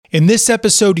In this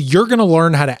episode, you're going to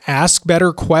learn how to ask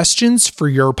better questions for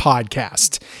your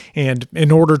podcast. And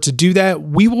in order to do that,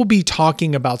 we will be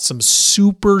talking about some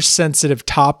super sensitive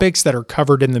topics that are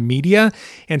covered in the media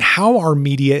and how our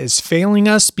media is failing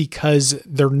us because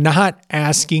they're not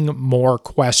asking more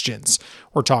questions.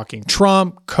 We're talking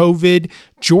Trump, COVID,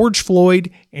 George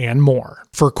Floyd, and more.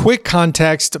 For quick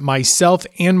context, myself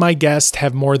and my guest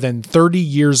have more than 30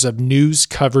 years of news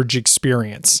coverage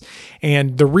experience.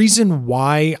 And the reason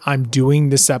why I'm doing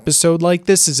this episode like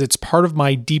this is it's part of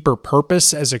my deeper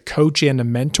purpose as a coach and a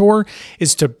mentor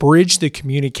is to bridge the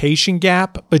communication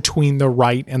gap between the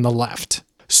right and the left.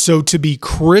 So to be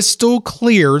crystal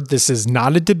clear, this is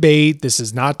not a debate. This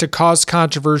is not to cause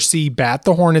controversy, bat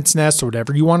the hornet's nest, or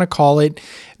whatever you want to call it.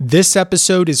 This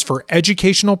episode is for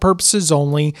educational purposes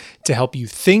only, to help you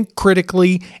think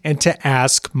critically and to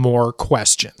ask more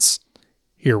questions.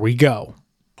 Here we go.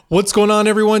 What's going on,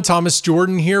 everyone? Thomas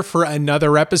Jordan here for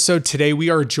another episode. Today, we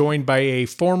are joined by a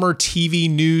former TV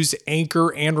news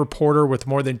anchor and reporter with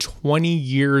more than 20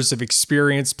 years of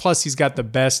experience. Plus, he's got the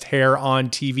best hair on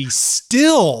TV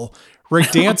still.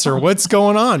 Rick Dancer, what's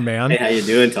going on, man? Hey, how you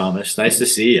doing, Thomas? Nice to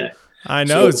see you. I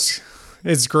know,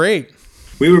 it's great.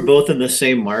 We were both in the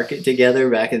same market together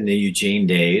back in the Eugene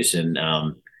days, and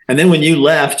then when you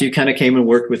left, you kind of came and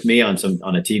worked with me on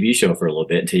a TV show for a little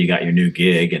bit until you got your new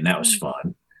gig, and that was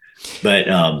fun. But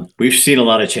we've seen a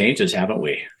lot of changes, haven't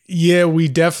we? Yeah, we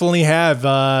definitely have.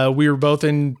 We were both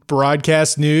in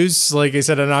broadcast news, like I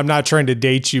said, and I'm not trying to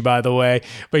date you, by the way,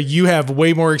 but you have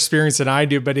way more experience than I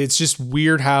do. But it's just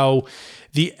weird how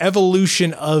the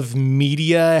evolution of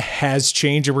media has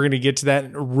changed, and we're going to get to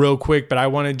that real quick. But I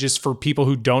want to just, for people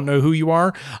who don't know who you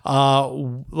are,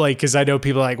 because I know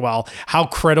people are like, well, how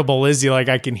credible is he? Like,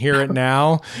 I can hear it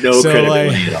now. No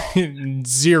credibility at all.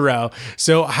 Zero.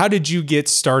 So how did you get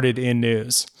started in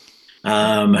news?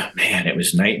 Man, it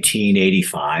was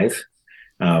 1985.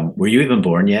 Were you even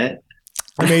born yet?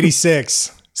 I'm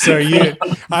 86. So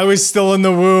I was still in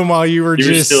the womb while you were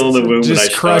still in the womb,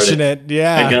 just crushing it.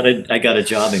 Yeah, I got a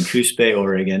job in Coos Bay,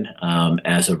 Oregon,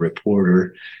 as a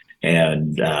reporter.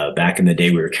 And back in the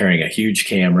day, we were carrying a huge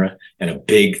camera and a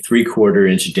big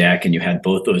 3/4-inch deck, and you had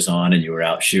both those on, and you were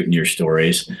out shooting your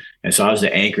stories. And so I was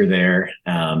the anchor there,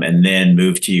 and then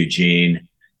moved to Eugene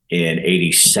in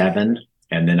 '87,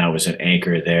 and then I was an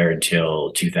anchor there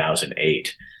until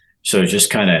 2008. So just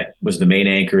kind of was the main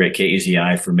anchor at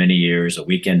KEZI for many years, a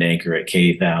weekend anchor at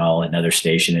KVAL, another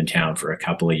station in town for a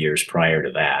couple of years prior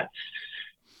to that.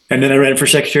 And then I ran for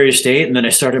Secretary of State, and then I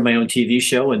started my own TV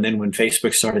show. And then when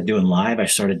Facebook started doing live, I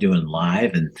started doing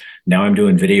live. And now I'm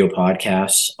doing video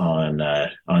podcasts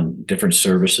on different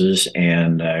services,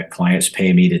 and clients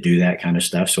pay me to do that kind of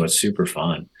stuff. So it's super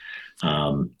fun.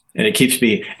 And it keeps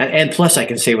me, and plus I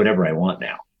can say whatever I want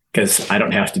now, because I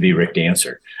don't have to be Rick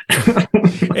Dancer.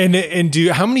 and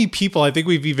how many people, I think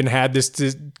we've even had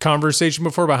this conversation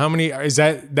before, but how many is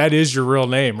that is your real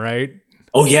name, right?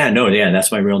 Oh yeah, no, yeah,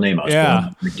 that's my real name. I was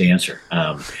born Rick Dancer.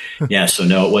 Yeah, so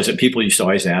no, it wasn't. People used to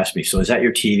always ask me, so is that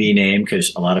your TV name?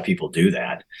 Because a lot of people do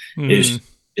that.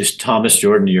 Is Thomas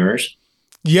Jordan yours?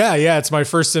 Yeah, it's my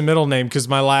first and middle name, because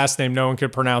my last name no one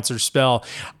could pronounce or spell.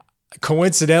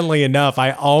 Coincidentally enough,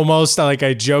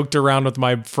 I joked around with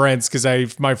my friends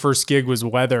because my first gig was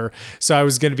weather. So I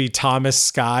was going to be Thomas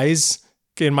Skies,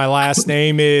 and my last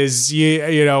name is,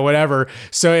 whatever.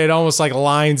 So it almost like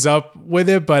lines up with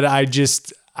it, but I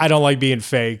don't like being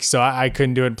fake. So I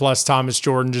couldn't do it. Plus Thomas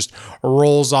Jordan just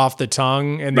rolls off the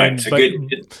tongue. And right. then,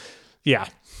 yeah.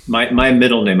 My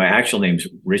middle name, my actual name's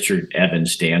Richard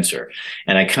Evans Dancer.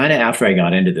 And I kind of, after I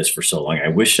got into this for so long, I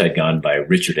wish I'd gone by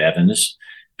Richard Evans,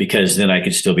 because then I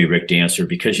could still be Rick Dancer,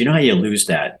 because you know how you lose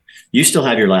that? You still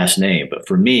have your last name, but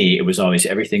for me, it was always,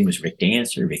 everything was Rick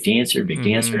Dancer, Rick Dancer, Rick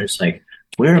Dancer. It's like,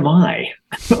 where am I?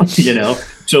 So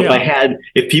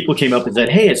if people came up and said,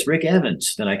 hey, it's Rick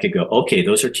Evans, then I could go, okay,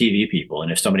 those are TV people.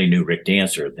 And if somebody knew Rick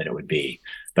Dancer, then it would be,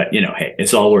 but hey,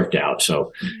 it's all worked out.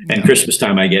 So, and Christmas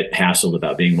time, I get hassled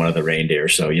about being one of the reindeer.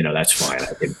 So, that's fine.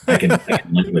 I can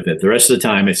live with it. The rest of the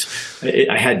time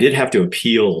I did have to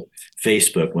appeal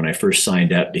Facebook when I first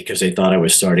signed up, because they thought I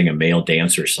was starting a male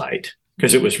dancer site,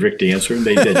 because it was Rick Dancer, and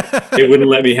they wouldn't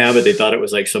let me have it. They thought it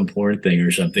was like some porn thing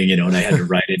or something, and I had to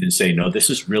write it and say, no,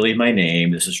 this is really my name.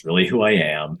 This is really who I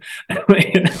am.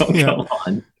 Come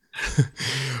on.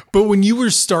 But when you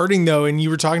were starting though, and you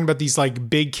were talking about these like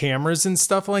big cameras and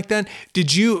stuff like that,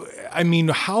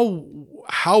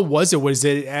 how was it? Was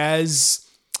it as,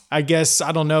 I guess,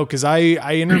 I don't know, because I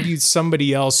interviewed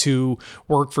somebody else who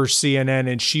worked for CNN,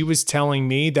 and she was telling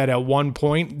me that at one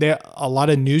point that a lot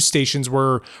of news stations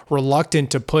were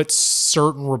reluctant to put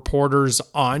certain reporters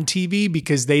on TV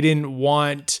because they didn't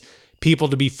want people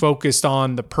to be focused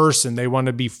on the person. They want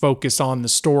to be focused on the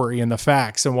story and the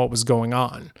facts and what was going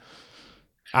on.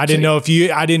 I didn't know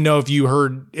if you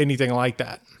heard anything like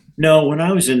that. No, when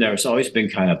I was in there, it's always been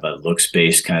kind of a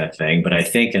looks-based kind of thing. But I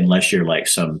think unless you're like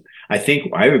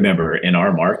I remember in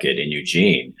our market in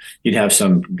Eugene, you'd have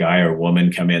some guy or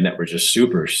woman come in that were just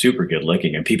super, super good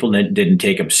looking, and people didn't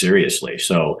take them seriously.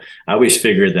 So I always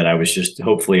figured that I was just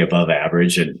hopefully above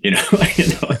average, and it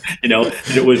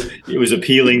was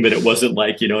appealing, but it wasn't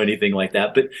like anything like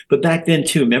that. But back then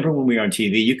too, remember when we were on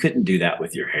TV, you couldn't do that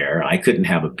with your hair. I couldn't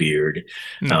have a beard.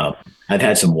 No. I've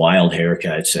had some wild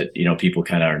haircuts that, people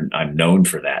kind of I'm known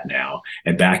for that now.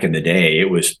 And back in the day, it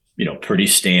was, pretty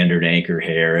standard anchor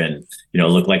hair and,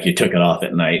 looked like you took it off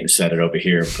at night and set it over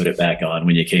here and put it back on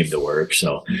when you came to work.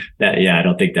 So I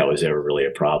don't think that was ever really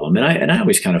a problem. And I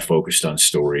always kind of focused on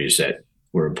stories that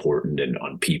were important and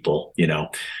on people,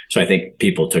 So I think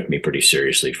people took me pretty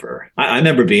seriously I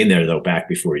remember being there though, back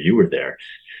before you were there.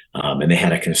 And they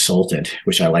had a consultant,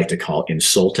 which I like to call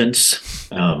insultants.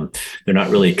 They're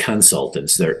not really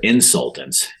consultants, they're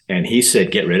insultants. And he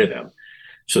said, get rid of him.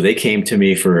 So they came to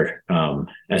me as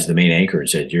the main anchor and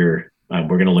said, we're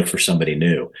going to look for somebody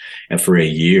new. And for a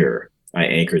year, I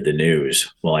anchored the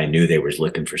news while I knew they were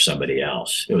looking for somebody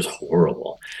else. It was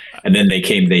horrible. And then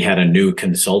they had a new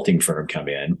consulting firm come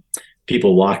in.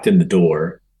 People walked in the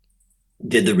door,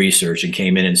 did the research and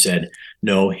came in and said,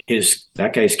 no,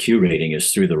 that guy's Q rating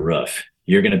is through the roof.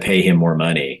 You're going to pay him more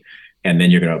money. And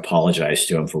then you're going to apologize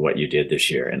to him for what you did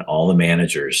this year. And all the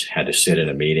managers had to sit in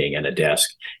a meeting at a desk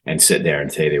and sit there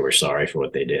and say they were sorry for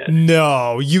what they did.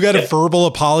 No, you got a verbal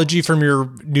apology from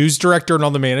your news director and all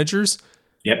the managers?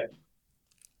 Yep.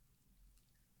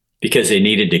 Because they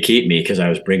needed to keep me because I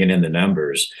was bringing in the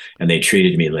numbers and they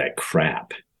treated me like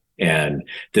crap. And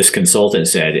this consultant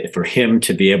said, for him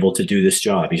to be able to do this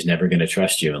job, he's never going to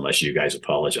trust you unless you guys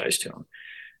apologize to him.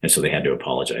 And so they had to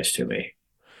apologize to me.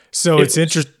 So it's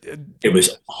interesting. It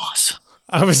was awesome.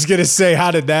 I was going to say,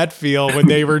 how did that feel when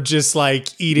they were just like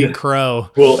eating crow?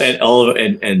 Well,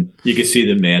 and you could see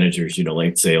the managers,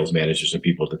 like sales managers and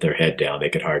people with their head down, they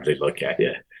could hardly look at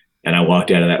you. And I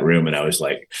walked out of that room and I was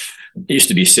like, I used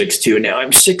to be 6'2", now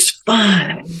I'm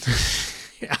 6'5".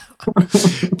 Yeah.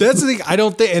 That's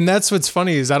the thing. And that's what's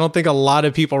funny is I don't think a lot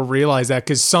of people realize that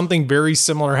because something very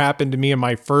similar happened to me in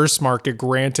my first market.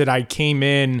 Granted, I came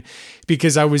in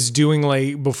because I was doing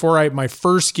my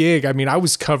first gig. I mean, I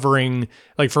was covering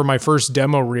for my first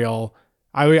demo reel,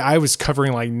 I was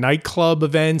covering nightclub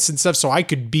events and stuff, so I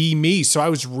could be me. So I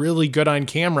was really good on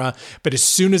camera. But as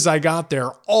soon as I got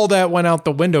there, all that went out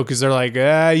the window because they're like,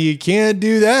 you can't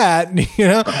do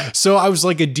that, So I was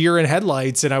like a deer in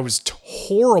headlights, and I was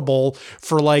horrible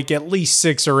for at least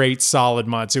 6 or 8 solid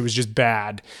months. It was just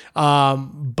bad.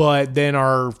 But then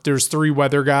there's 3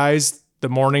 weather guys. The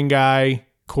morning guy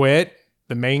quit.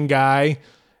 The main guy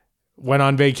went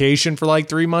on vacation for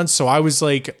 3 months. So I was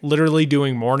literally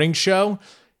doing morning show,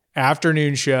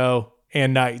 afternoon show,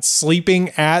 and night, sleeping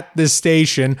at the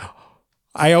station.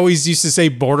 I always used to say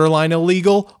borderline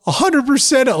illegal,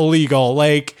 100% illegal.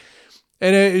 And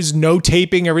it was no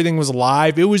taping. Everything was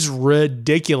live. It was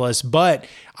ridiculous, but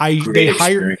they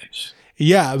hired.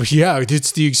 Yeah,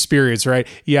 it's the experience, right?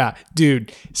 Yeah,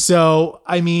 dude. So,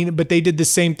 but they did the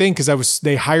same thing because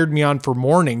they hired me on for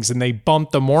mornings and they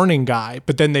bumped the morning guy,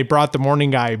 but then they brought the morning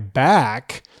guy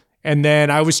back. And then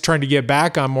I was trying to get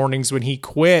back on mornings when he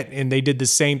quit, and they did the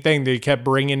same thing. They kept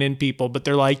bringing in people, but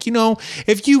they're like,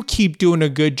 if you keep doing a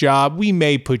good job, we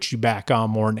may put you back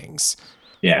on mornings.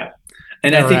 Yeah.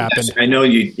 And I think I know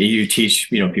you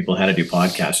teach, people how to do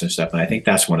podcasts and stuff. And I think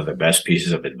that's one of the best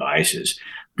pieces of advice is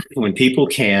when people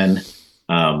can,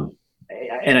 and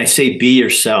I say be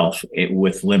yourself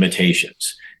with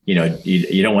limitations. You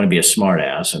don't want to be a smart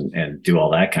ass and do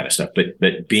all that kind of stuff, but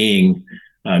being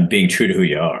true to who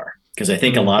you are. Because I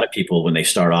think a lot of people, when they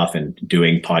start off in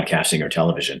doing podcasting or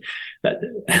television, that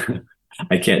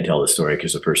I can't tell the story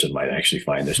because the person might actually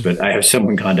find this, but I have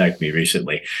someone contact me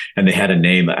recently and they had a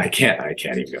name. I can't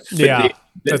even go. Yeah,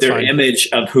 their image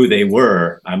of who they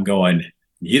were, I'm going,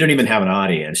 you don't even have an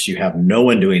audience. You have no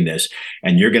one doing this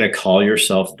and you're going to call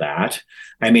yourself that.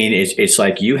 I mean, it's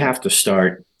like you have to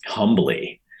start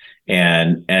humbly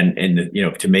and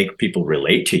to make people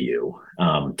relate to you,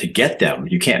 to get them.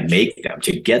 You can't make them.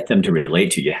 To get them to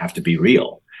relate to you, you have to be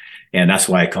real. And that's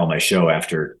why I call my show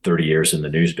after 30 years in the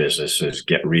news business is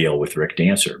Get Real with Rick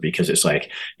Dancer, because it's like,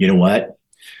 you know what?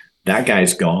 That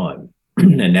guy's gone.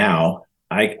 And now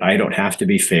I don't have to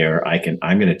be fair.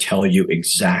 I'm going to tell you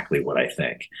exactly what I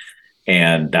think.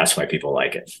 And that's why people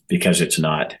like it, because it's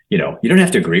not, you don't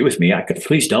have to agree with me.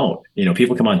 Please don't.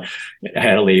 People come on. I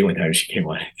had a lady one time, she came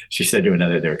on, she said to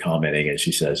another, they're commenting, and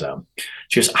she says,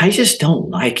 she goes, I just don't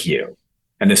like you.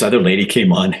 And this other lady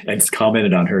came on and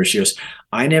commented on her. She goes,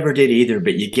 I never did either,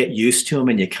 but you get used to them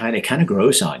and it kind of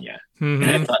grows on you. Mm-hmm.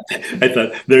 And I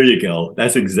thought, there you go.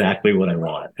 That's exactly what I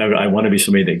want. I want to be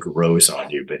somebody that grows on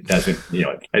you, but doesn't,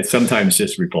 it sometimes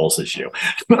just repulses you.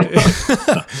 But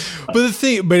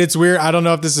it's weird. I don't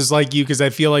know if this is like you, because I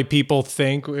feel like people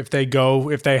think if they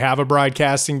have a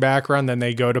broadcasting background, then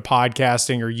they go to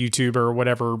podcasting or YouTube or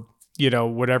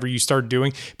whatever you start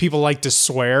doing. People like to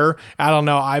swear. I don't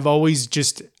know.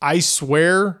 I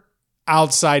swear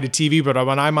outside of TV, but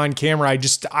when I'm on camera,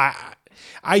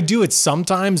 I do it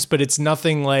sometimes, but it's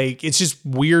nothing like, it's just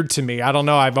weird to me. I don't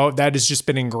know. That has just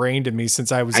been ingrained in me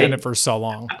since I was in it for so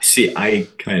long. See, I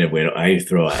kind of I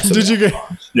throw out. Did you get?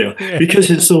 Yeah, because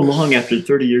it's so long after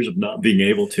 30 years of not being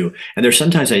able to. And there's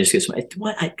sometimes I just get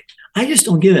what I just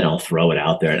don't give it. I'll throw it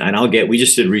out there, and we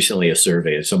just did recently a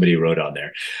survey, and somebody wrote on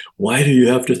there, why do you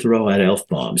have to throw out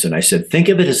F-bombs? And I said, think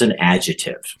of it as an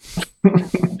adjective.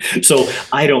 So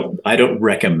I don't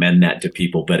recommend that to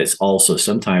people, but it's also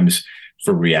sometimes,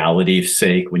 for reality's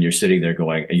sake, when you're sitting there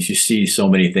going, you see so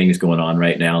many things going on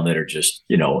right now that are just,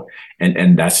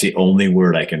 and that's the only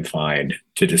word I can find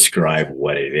to describe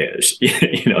what it is.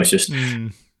 It's just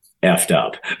effed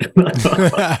up.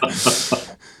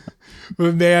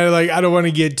 But man, like, I don't want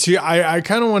to get too, I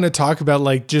kind of want to talk about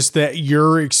like just that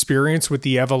your experience with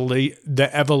the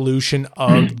evolution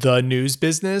of the news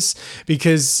business,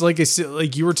 because like I said,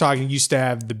 like you were talking, you used to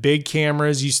have the big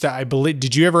cameras, I believe,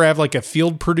 did you ever have like a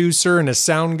field producer and a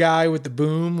sound guy with the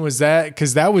boom? Was that,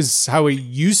 cause that was how it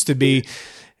used to be.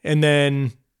 And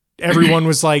then everyone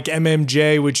was like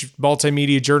MMJ, which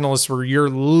multimedia journalists you're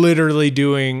literally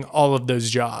doing all of those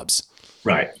jobs.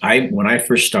 Right. When I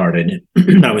first started,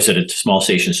 I was at a small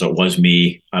station, so it was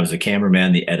me. I was the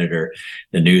cameraman, the editor,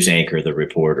 the news anchor, the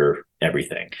reporter,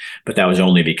 everything. But that was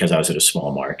only because I was at a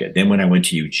small market. Then when I went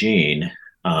to Eugene,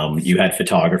 you had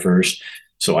photographers.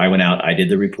 So I went out, I did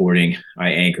the reporting, I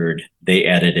anchored, they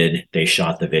edited, they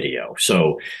shot the video.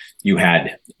 So you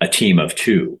had a team of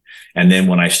two. And then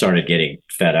when I started getting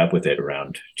fed up with it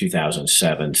around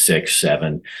 2007, 6,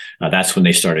 7, that's when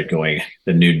they started going,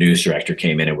 the new news director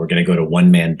came in, and we're going to go to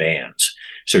one-man bands.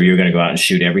 So you're going to go out and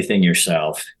shoot everything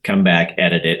yourself, come back,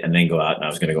 edit it, and then go out, and I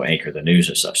was going to go anchor the news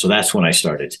and stuff. So that's when I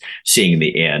started seeing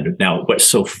the end. Now, what's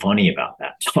so funny about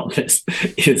that, Thomas,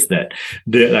 is that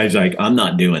I was like, I'm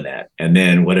not doing that. And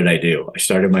then what did I do? I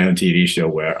started my own TV show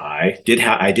where I did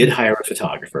hire a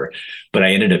photographer, but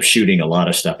I ended up shooting a lot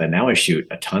of stuff. And now I shoot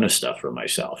a ton of stuff for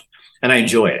myself. And I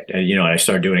enjoy it. And, I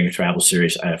started doing a travel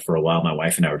series for a while. My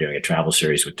wife and I were doing a travel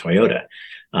series with Toyota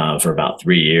for about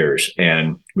 3 years,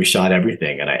 and we shot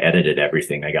everything and I edited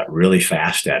everything. I got really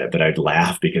fast at it, but I'd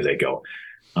laugh because I go,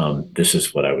 this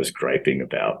is what I was griping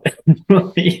about.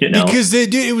 Because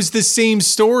it was the same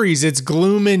stories. It's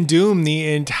gloom and doom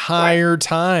the entire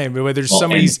time, whether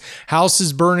somebody's house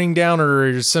is burning down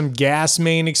or some gas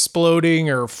main exploding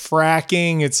or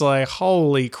fracking. It's like,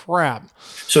 holy crap.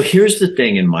 So here's the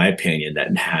thing, in my opinion,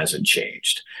 that hasn't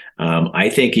changed. I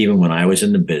think even when I was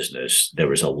in the business, there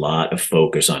was a lot of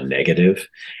focus on negative,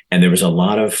 and there was a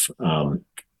lot of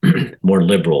more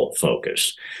liberal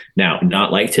focus. Now,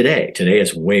 not like today. Today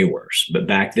is way worse. But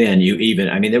back then,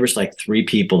 there was like 3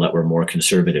 people that were more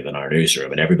conservative in our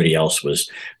newsroom, and everybody else was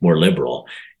more liberal.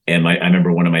 And I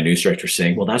remember one of my news directors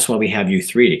saying, well, that's why we have you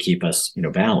 3, to keep us,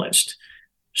 balanced.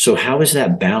 So how is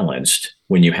that balanced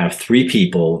when you have 3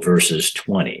 people versus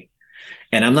 20?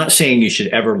 And I'm not saying you should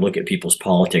ever look at people's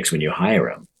politics when you hire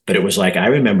them, but it was like, I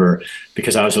remember,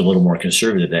 because I was a little more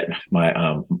conservative, that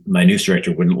my news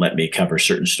director wouldn't let me cover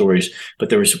certain stories.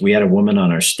 But we had a woman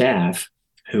on our staff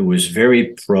who was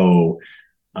very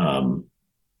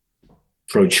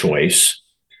pro-choice.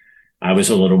 I was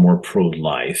a little more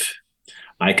pro-life.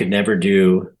 I could never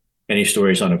do any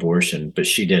stories on abortion, but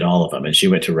she did all of them, and she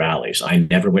went to rallies. I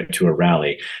never went to a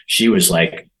rally. She was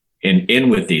like in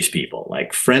with these people,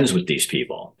 like friends with these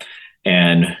people.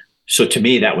 And so to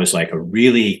me, that was like a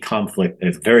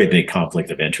very big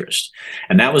conflict of interest.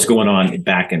 And that was going on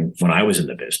back when I was in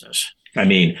the business. I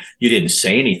mean, you didn't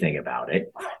say anything about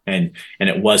it, and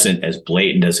it wasn't as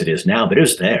blatant as it is now, but it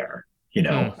was there,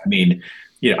 I mean,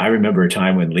 I remember a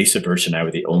time when Lisa Birch and I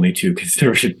were the only 2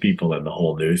 conservative people in the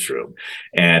whole newsroom.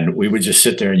 And we would just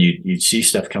sit there and you'd see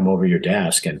stuff come over your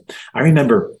desk. And I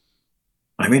remember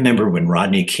when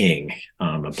Rodney King,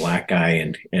 a black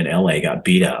guy in LA, got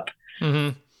beat up,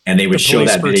 and they would show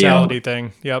that video.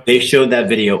 Thing. Yep. They showed that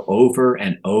video over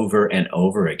and over and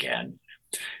over again.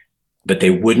 but they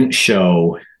wouldn't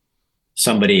show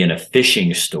somebody in a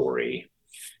fishing story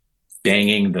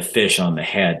banging the fish on the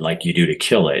head like you do to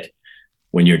kill it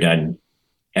when you're done.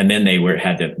 And then they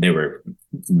were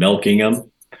milking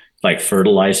them, like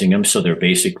fertilizing them. So they're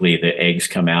basically, the eggs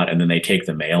come out, and then they take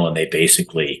the male and they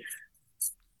basically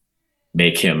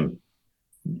make him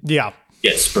get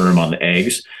sperm on the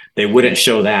eggs. They wouldn't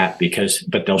show that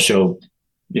but they'll show,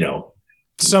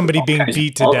 somebody being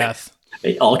beat to death,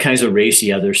 all kinds of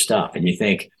racy other stuff. And you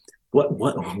think,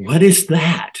 what is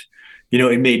that?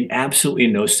 It made absolutely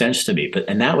no sense to me.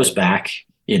 And that was back,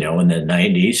 in the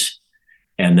 90s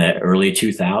and the early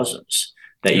 2000s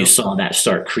that you saw that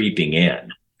start creeping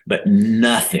in, but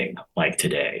nothing like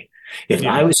today.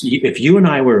 If you and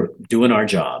I were doing our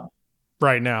job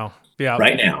right now,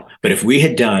 but if we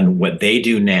had done what they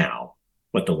do now,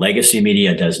 what the legacy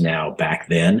media does now back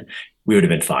then, we would have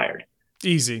been fired.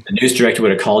 Easy. The news director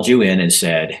would have called you in and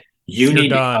said, you need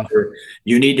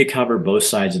to cover both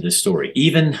sides of the story.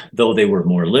 Even though they were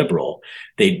more liberal,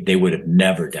 they would have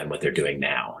never done what they're doing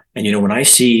now. And, when I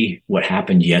see what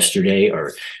happened yesterday,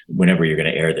 or whenever you're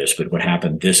going to air this, but what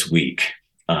happened this week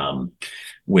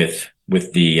with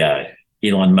the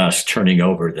Elon Musk turning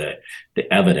over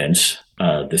the evidence,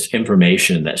 this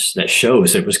information that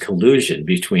shows there was collusion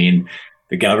between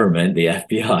the government, the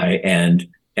FBI,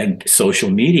 and social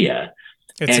media.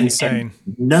 It's insane.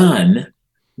 And none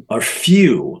or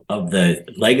few of the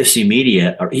legacy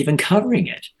media are even covering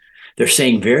it. They're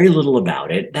saying very little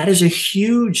about it. That is a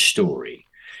huge story.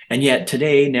 And yet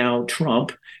today, now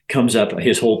Trump comes up,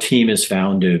 his whole team is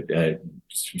found the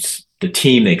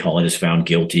team, they call it, is found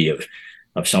guilty of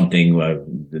something.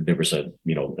 There was a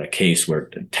case where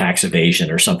tax evasion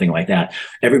or something like that.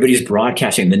 Everybody's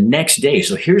broadcasting the next day.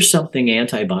 So here's something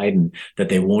anti-Biden that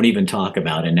they won't even talk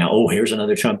about. And now, here's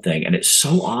another Trump thing. And it's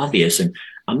so obvious. And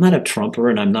I'm not a Trumper,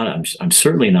 and I'm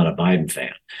certainly not a Biden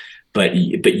fan, but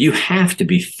you have to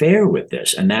be fair with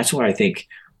this. And that's why I think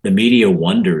the media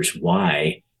wonders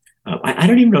why. I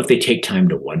don't even know if they take time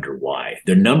to wonder why.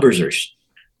 Their numbers are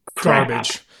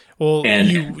garbage. Well,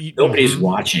 and nobody's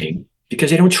watching because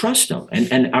they don't trust them.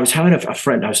 And I was having a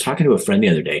friend, I was talking to a friend the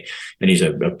other day, and he's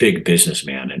a big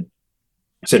businessman, and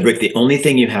I said, Rick, the only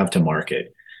thing you have to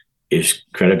market is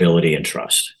credibility and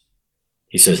trust.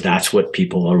 He says that's what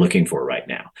people are looking for right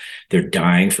now. They're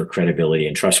dying for credibility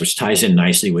and trust, which ties in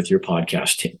nicely with your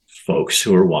podcast folks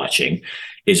who are watching.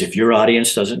 Is if your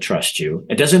audience doesn't trust you,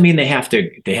 it doesn't mean they have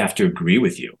to agree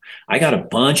with you. I got a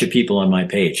bunch of people on my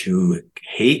page who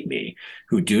hate me,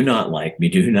 who do not like me,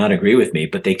 do not agree with me,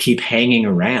 but they keep hanging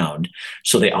around.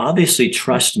 So they obviously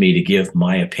trust me to give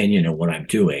my opinion on what I'm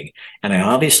doing. And I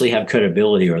obviously have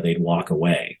credibility, or they'd walk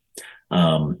away.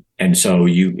 And so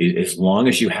as long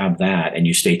as you have that and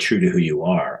you stay true to who you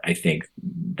are, I think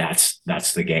that's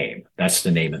the game. That's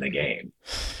the name of the game.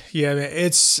 Yeah,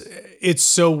 it's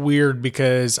so weird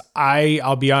because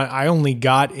I'll be honest, I only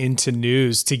got into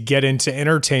news to get into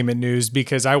entertainment news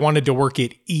because I wanted to work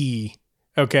at E.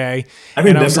 Okay. I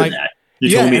remember that.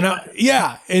 You told me.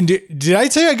 And did I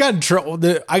tell you I got in trouble?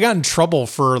 I got in trouble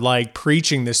for like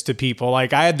preaching this to people.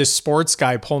 Like I had this sports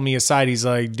guy pull me aside. He's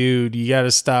like, dude, you got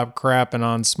to stop crapping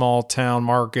on small town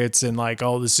markets and like,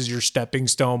 oh, this is your stepping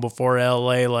stone before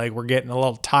LA. Like we're getting a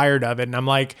little tired of it. And I'm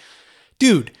like,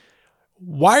 dude,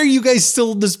 why are you guys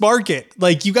still in this market?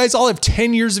 Like you guys all have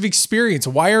 10 years of experience.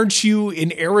 Why aren't you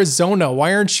in Arizona?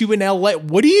 Why aren't you in LA?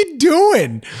 What are you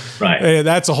doing? Right.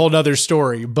 That's a whole nother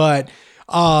story. But,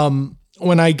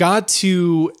 when I got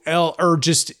to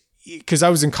because I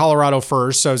was in Colorado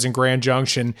first, so I was in Grand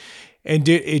Junction, and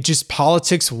it just,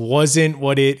 politics wasn't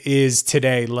what it is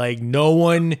today. Like no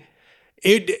one,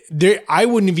 I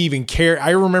wouldn't have even cared.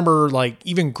 I remember like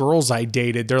even girls I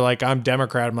dated, they're like, I'm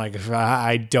Democrat. I'm like,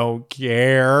 I don't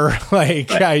care.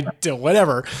 Like I do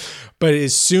whatever. But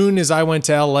as soon as I went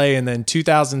to LA and then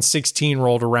 2016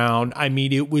 rolled around, I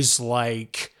mean, it was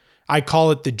like, I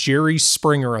call it the Jerry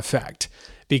Springer effect.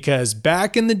 Because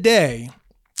back in the day,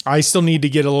 I still need to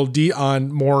get a little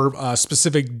on more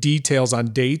specific details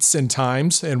on dates and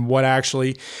times and what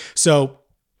actually. So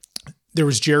there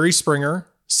was Jerry Springer,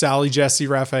 Sally Jesse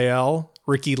Raphael,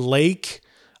 Ricky Lake,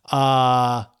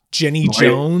 Jenny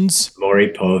Jones, Maury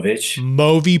Povich,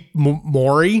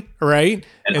 Maury, right?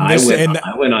 And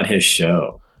I went on his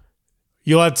show.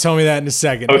 You'll have to tell me that in a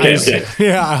second. Okay.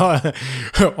 Yeah.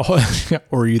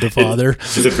 Or are you the father?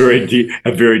 It's a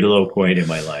very low point in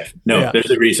my life. No, There's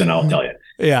a reason, I'll tell you.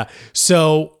 Yeah.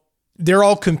 So they're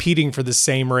all competing for the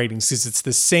same ratings because it's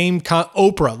the same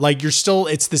Oprah. Like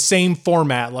it's the same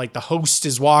format. Like the host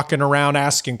is walking around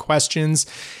asking questions.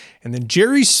 And then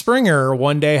Jerry Springer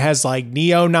one day has like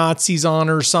neo-Nazis on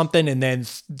or something, and then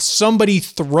somebody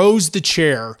throws the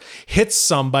chair, hits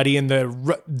somebody, and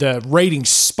the ratings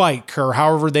spike, or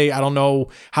however I don't know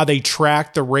how they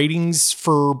track the ratings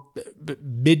for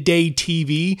midday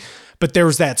TV, but there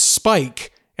was that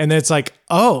spike, and then it's like,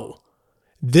 oh,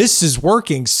 this is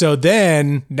working. So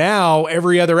then now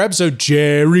every other episode,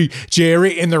 Jerry,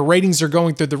 and their ratings are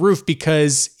going through the roof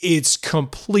because it's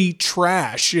complete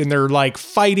trash and they're like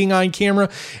fighting on camera.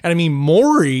 And I mean,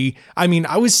 Maury,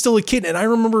 I was still a kid and I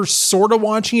remember sort of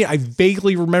watching it. I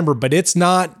vaguely remember, but it's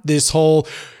not this whole,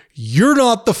 you're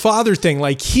not the father thing.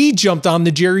 Like he jumped on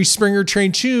the Jerry Springer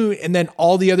train too. And then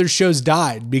all the other shows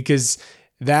died because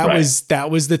that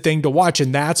was the thing to watch.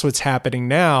 And that's what's happening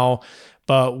now.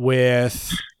 But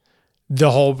with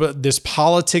this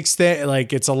politics that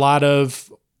like, it's a lot of,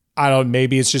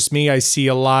 maybe it's just me. I see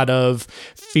a lot of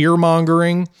fear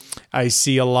mongering. I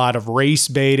see a lot of race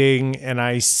baiting, and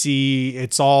I see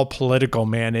it's all political,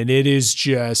 man. And it is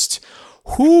just,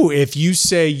 if you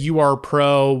say you are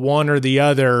pro one or the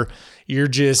other, you're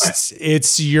just,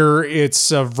 you're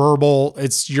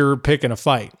picking a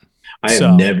fight. I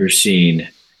have never seen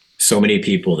so many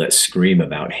people that scream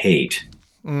about hate.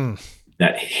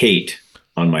 That hate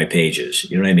on my pages.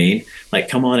 You know what I mean? Like,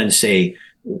 come on and say,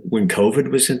 when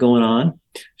COVID was going on,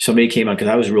 somebody came out, because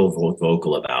I was real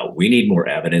vocal about, we need more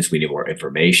evidence, we need more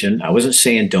information. I wasn't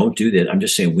saying don't do that. I'm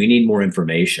just saying we need more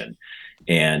information.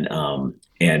 And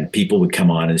people would come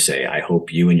on and say, I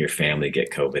hope you and your family get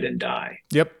COVID and die.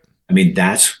 Yep. I mean,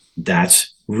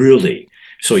 that's really.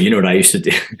 So you know what I used to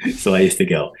do? So I used to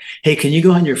go, hey, can you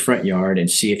go in your front yard and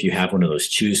see if you have one of those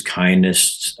choose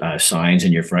kindness signs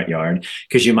in your front yard?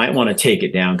 Because you might want to take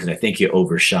it down because I think you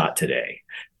overshot today.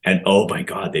 And oh my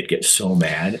God, they'd get so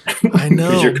mad. I know.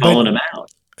 Because you're calling them out.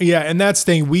 Yeah. And that's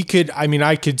the thing.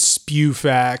 I could spew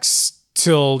facts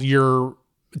till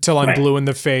I'm blue in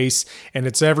the face, and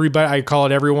it's everybody. I call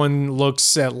it, everyone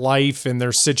looks at life and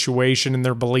their situation and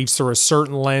their beliefs through a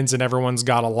certain lens, and everyone's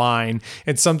got a line.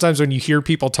 And sometimes when you hear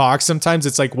people talk, sometimes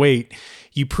it's like, wait,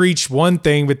 you preach one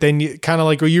thing, but then you kind of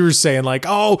like what you were saying, like,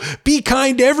 oh, be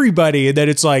kind to everybody. And then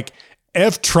it's like,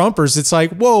 F Trumpers. It's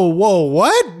like, whoa,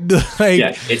 what? Like,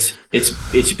 yeah,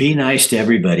 it's be nice to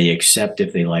everybody except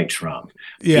if they like Trump.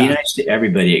 Yeah. Be nice to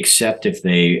everybody except if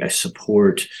they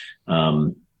support,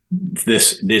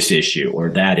 this issue or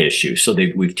that issue. So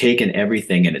we've taken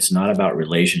everything, and it's not about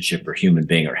relationship or human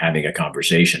being or having a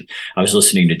conversation. I was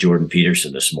listening to Jordan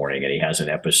Peterson this morning, and he has an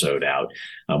episode out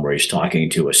where he's talking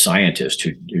to a scientist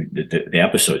who the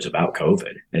episode's about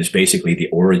COVID, and it's basically the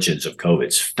origins of COVID.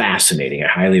 It's fascinating. I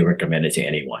highly recommend it to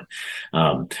anyone.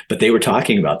 But they were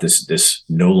talking about this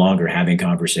no longer having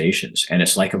conversations, and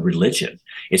it's like a religion.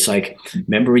 It's like,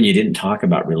 remember when you didn't talk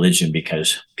about religion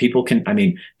because people can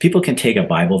take a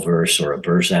Bible verse or a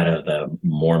verse out of the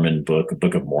Mormon book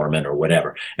of Mormon or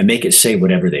whatever, and make it say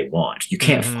whatever they want. You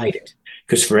can't fight it.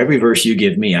 Because for every verse you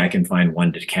give me, I can find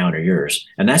one to counter yours.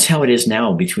 And that's how it is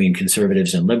now between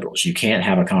conservatives and liberals. You can't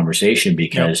have a conversation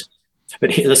because,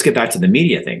 but let's get back to the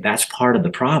media thing. That's part of the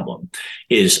problem,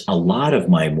 is a lot of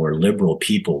my more liberal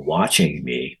people watching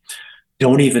me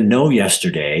don't even know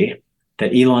yesterday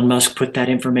that Elon Musk put that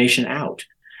information out.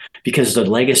 Because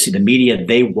the media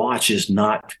they watch is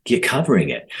not covering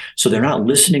it. So they're not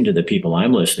listening to the people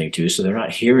I'm listening to. So they're not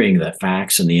hearing the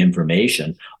facts and the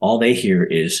information. All they hear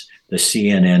is the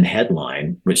CNN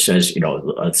headline, which says, a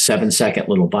 7-second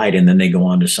little bite, and then they go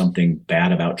on to something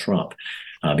bad about Trump.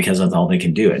 Because that's all they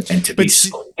can do. And to be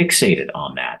so fixated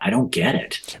on that, I don't get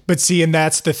it. But see, and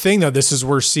that's the thing, though. This is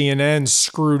where CNN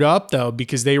screwed up, though,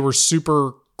 because they were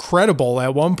super credible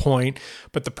at one point,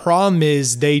 but the problem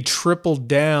is they tripled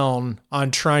down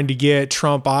on trying to get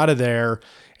Trump out of there.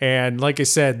 And like I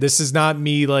said, this is not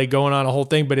me like going on a whole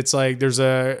thing, but it's like there's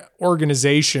a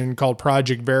organization called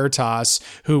Project Veritas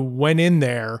who went in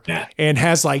there and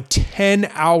has like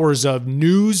 10 hours of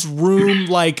newsroom,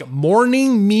 like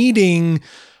morning meeting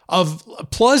of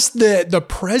plus the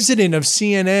president of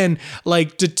CNN,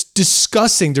 like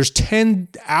discussing, there's 10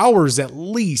 hours at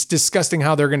least discussing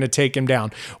how they're going to take him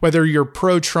down, whether you're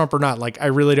pro Trump or not. Like, I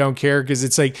really don't care, because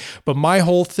it's like, but my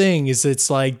whole thing is, it's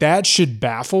like, that should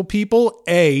baffle people.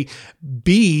 A,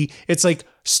 B, it's like,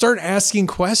 start asking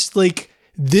questions. Like,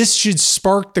 this should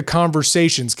spark the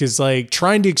conversations, because like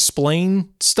trying to explain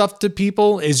stuff to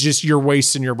people is just, you're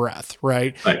wasting your breath,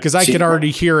 right? Because I can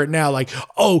already hear it now, like,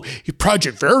 oh,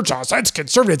 Project Veritas, that's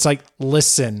conservative. It's like,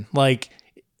 listen, like,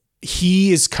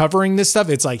 he is covering this stuff.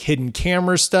 It's like hidden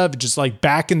camera stuff. Just like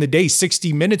back in the day,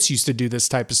 60 Minutes used to do this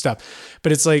type of stuff.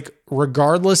 But it's like,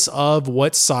 regardless of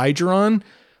what side you're on,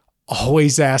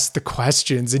 always ask the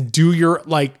questions and do your,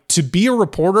 like, to be a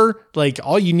reporter, like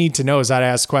all you need to know is how to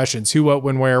ask questions: who, what,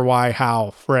 when, where, why,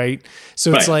 how, right?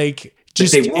 So it's like,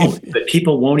 just but they won't. But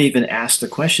people won't even ask the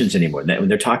questions anymore. When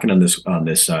they're talking on this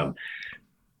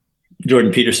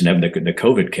Jordan Peterson, the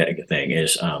COVID thing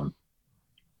is,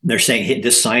 they're saying, hey,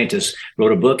 this scientist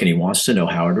wrote a book and he wants to know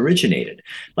how it originated.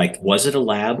 Like, was it a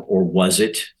lab or was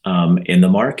it in the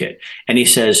market? And he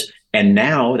says, and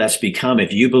now that's become,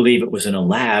 if you believe it was in a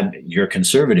lab, you're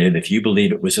conservative. If you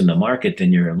believe it was in the market,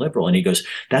 then you're a liberal. And he goes,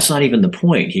 that's not even the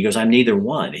point. He goes, I'm neither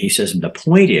one. He says, the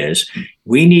point is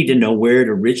we need to know where it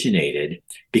originated,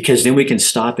 because then we can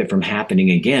stop it from happening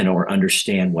again or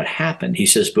understand what happened. He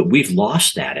says, but we've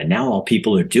lost that. And now all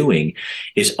people are doing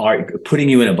is are putting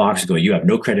you in a box and go, you have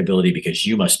no credibility because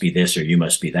you must be this or you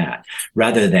must be that.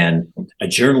 Rather than a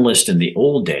journalist in the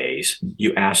old days,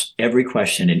 you asked every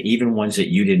question, and even ones that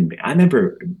you didn't. I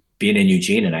remember being in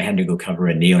Eugene and I had to go cover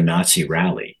a neo-Nazi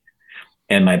rally.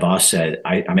 And my boss said,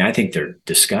 I mean, I think they're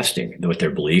disgusting, what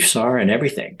their beliefs are and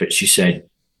everything. But she said,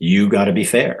 you got to be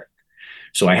fair.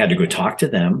 So I had to go talk to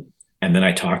them. And then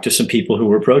I talked to some people who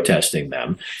were protesting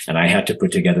them, and I had to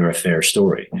put together a fair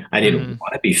story. I didn't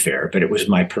want to be fair, but it was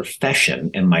my profession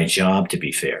and my job to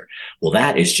be fair. Well,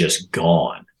 that is just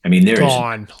gone. I mean,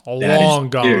 gone.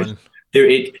 There,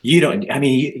 you don't, I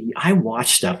mean, I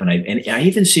watch stuff and I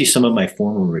even see some of my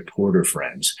former reporter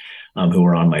friends who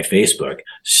are on my Facebook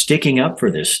sticking up for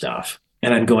this stuff.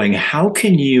 And I'm going, how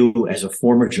can you, as a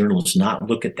former journalist, not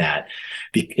look at that?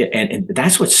 And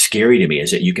that's what's scary to me,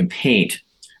 is that you can paint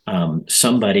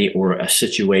somebody or a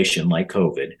situation like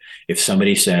COVID. If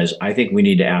somebody says, I think we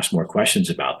need to ask more questions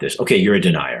about this, okay, you're a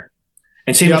denier.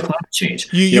 And same with climate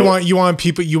change. You want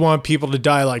people to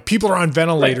die. Like, people are on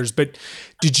ventilators, right. But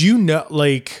did you know,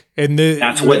 like, and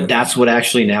that's what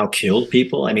actually now killed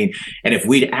people. I mean, and if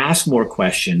we'd asked more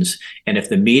questions, and if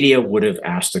the media would have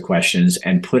asked the questions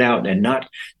and put out and not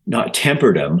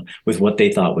tempered them with what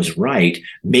they thought was right,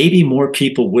 maybe more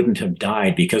people wouldn't have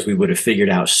died, because we would have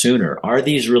figured out sooner, are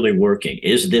these really working?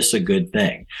 Is this a good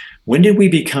thing? When did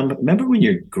we remember when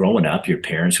you're growing up, your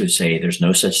parents would say there's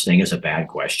no such thing as a bad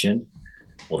question?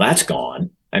 Well, that's gone.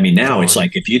 I mean, now it's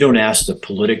like, if you don't ask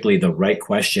the right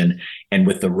question and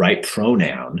with the right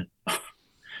pronoun,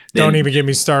 don't even get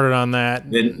me started on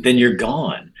that. Then you're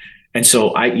gone. And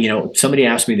so somebody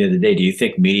asked me the other day, do you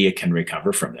think media can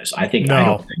recover from this? I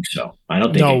don't think so. I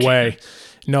don't think no way.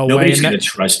 No way. Nobody's going to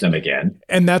trust them again.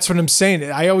 And that's what I'm saying.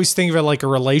 I always think of it like a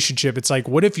relationship. It's like,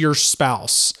 what if your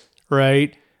spouse,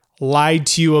 right, lied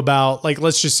to you about, like,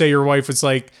 let's just say your wife was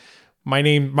like, my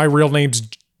real name's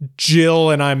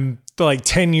Jill, and I'm like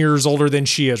 10 years older than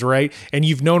she is, right? And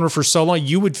you've known her for so long,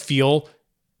 you would feel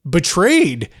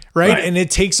betrayed, right? And it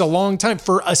takes a long time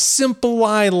for a simple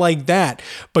lie like that.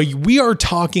 But we are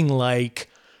talking like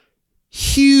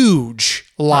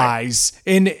huge lies.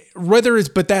 And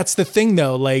but that's the thing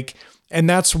though, like, and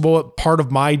that's what part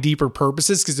of my deeper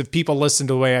purpose is, because if people listen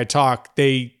to the way I talk,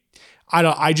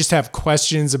 I just have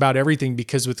questions about everything,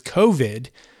 because with COVID,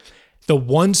 the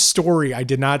one story I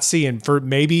did not see, and for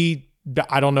maybe,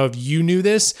 I don't know if you knew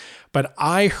this, but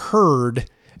I heard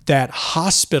that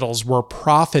hospitals were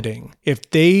profiting if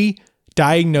they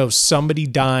diagnose somebody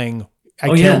dying. I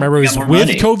can't remember, it was with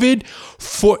money.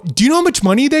 COVID. Do you know how much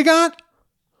money they got?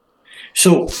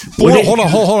 So hold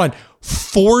on.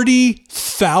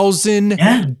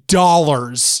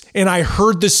 $40,000. And I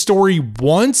heard this story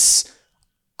once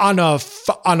on a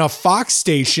Fox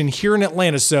station here in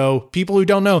Atlanta. So people who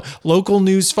don't know, local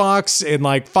news Fox and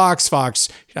like Fox,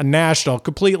 national,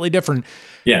 completely different.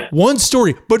 Yeah. One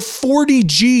story, but 40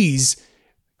 G's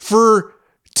for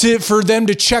them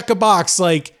to check a box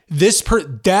like this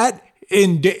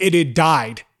and it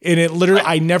died. And it literally,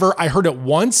 I heard it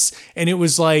once and it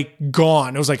was like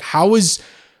gone. It was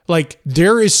like,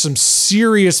 there is some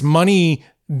serious money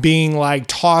being like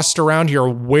tossed around here.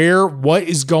 What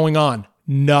is going on?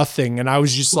 Nothing. And I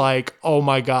was just like, oh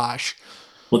my gosh.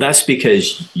 Well, that's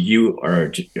because you're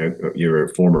a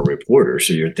former reporter.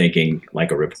 So you're thinking like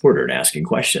a reporter and asking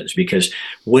questions, because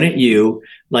wouldn't you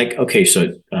like, okay,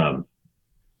 so,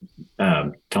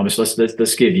 Thomas,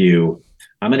 let's give you,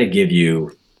 I'm going to give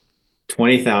you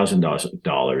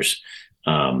 $20,000.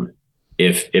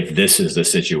 If this is the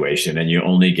situation, and you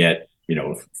only get,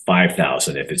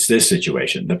 5,000, if it's this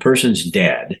situation, the person's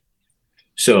dead.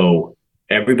 So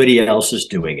everybody else is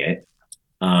doing it.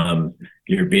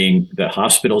 The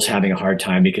hospital's having a hard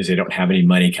time because they don't have any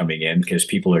money coming in because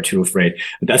people are too afraid.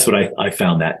 But that's what I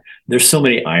found, that there's so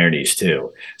many ironies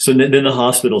too. So then the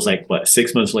hospital's like, what,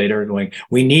 6 months later going,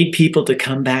 we need people to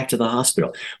come back to the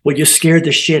hospital. Well, you scared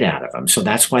the shit out of them. So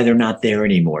that's why they're not there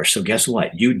anymore. So guess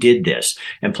what? You did this.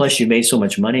 And plus you made so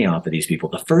much money off of these people.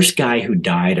 The first guy who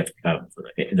died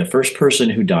the first person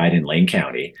who died in Lane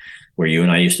County, where you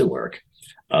and I used to work,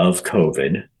 of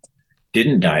COVID,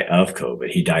 didn't die of COVID.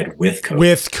 He died with COVID.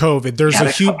 With COVID. There's he had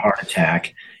a huge heart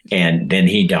attack, and then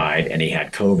he died and he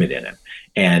had COVID in him.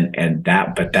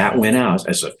 But that went out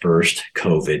as the first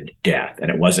COVID death.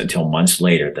 And it wasn't until months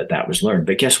later that was learned.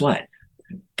 But guess what?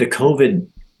 The COVID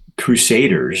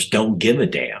crusaders don't give a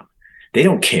damn. They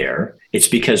don't care. It's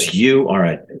because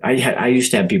I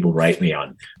used to have people write me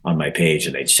on my page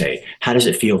and they'd say, how does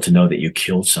it feel to know that you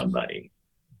killed somebody?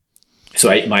 So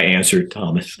my answer,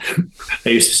 Thomas, I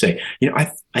used to say,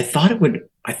 I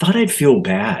thought I'd feel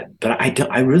bad, but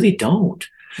I really don't,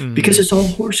 because it's all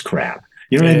horse crap.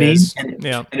 You know what I mean?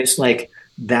 And it's like,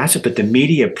 but the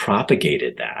media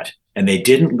propagated that, and they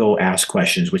didn't go ask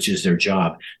questions, which is their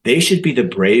job. They should be the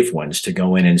brave ones to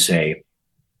go in and say,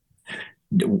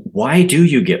 why do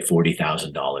you get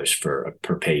 $40,000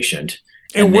 per patient?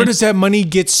 And where does that money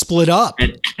get split up?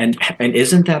 And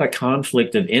isn't that a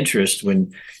conflict of interest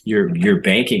when you're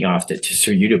banking off it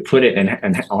for you to put it,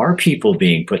 and are people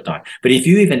being put on? But if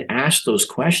you even asked those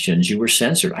questions, you were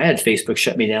censored. I had Facebook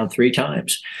shut me down 3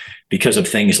 times because of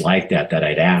things like that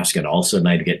I'd ask, and all of a sudden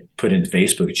I'd get put in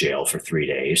Facebook jail for 3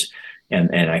 days,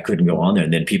 and I couldn't go on there.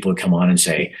 And then people would come on and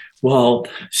say, well,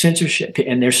 censorship,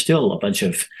 and there's still a bunch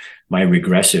of my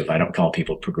regressive. I don't call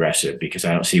people progressive because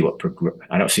I don't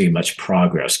see much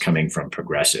progress coming from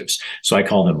progressives. So I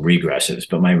call them regressives.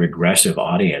 But my regressive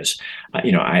audience,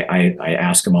 I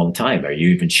ask them all the time, are you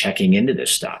even checking into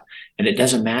this stuff? And it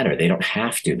doesn't matter. They don't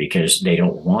have to because they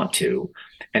don't want to.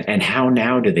 And how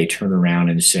now do they turn around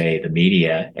and say, the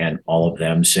media and all of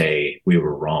them say we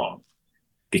were wrong?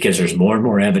 Because there's more and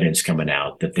more evidence coming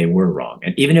out that they were wrong.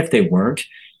 And even if they weren't,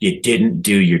 you didn't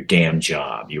do your damn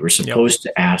job. You were supposed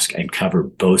to ask and cover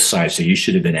both sides. So you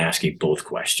should have been asking both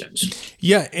questions.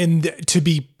 Yeah. And to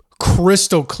be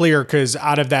crystal clear, because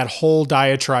out of that whole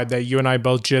diatribe that you and I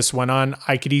both just went on,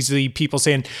 I could easily, people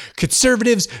saying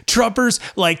conservatives, Trumpers,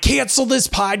 like cancel this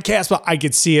podcast, but I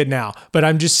could see it now. But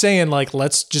I'm just saying, like,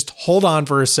 let's just hold on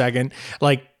for a second.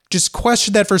 Like, just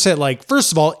question that for a second. Like,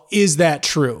 first of all, is that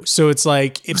true? So it's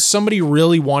like, if somebody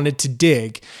really wanted to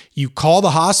dig, you call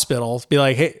the hospital, be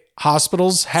like, hey,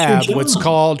 hospitals have what's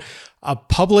called a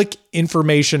public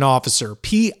information officer,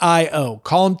 PIO.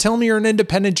 Call them, tell me you're an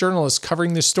independent journalist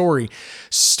covering this story.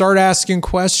 Start asking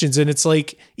questions. And it's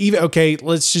like,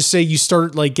 let's just say you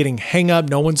start like getting hang up.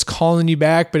 No one's calling you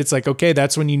back, but it's like, okay,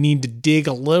 that's when you need to dig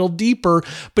a little deeper.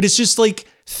 But it's just like,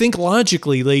 think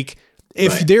logically, like,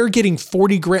 if they're getting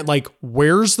 40 grand, like,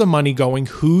 where's the money going?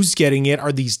 Who's getting it?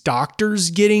 Are these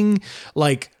doctors getting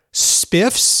like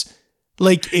spiffs?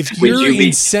 Like, if your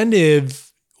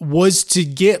incentive was to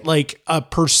get like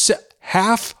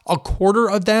half, a quarter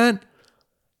of that,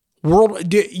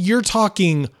 you're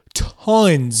talking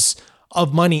tons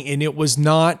of money, and it was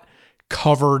not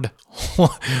covered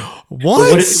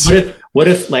once. What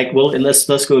if like, well, and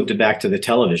let's go back to the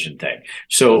television thing.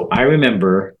 So I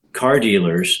remember car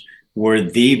dealers were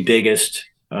the biggest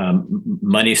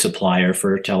money supplier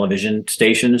for television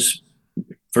stations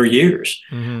for years.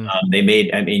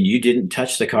 You didn't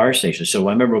touch the car station. So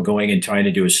I remember going and trying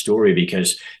to do a story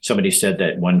because somebody said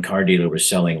that one car dealer was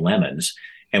selling lemons,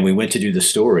 and we went to do the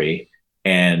story,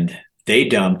 and they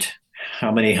dumped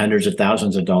how many hundreds of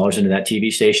thousands of dollars into that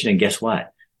TV station. And guess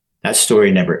what? That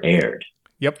story never aired.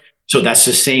 Yep. So that's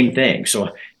the same thing.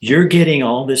 So you're getting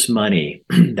all this money.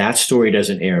 That story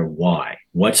doesn't air. Why?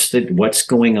 What's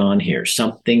going on here?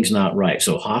 Something's not right.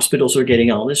 So hospitals are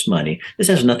getting all this money. This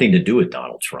has nothing to do with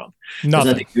Donald Trump. It has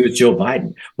nothing to do with Joe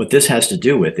Biden. What this has to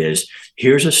do with is,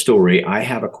 here's a story. I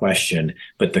have a question,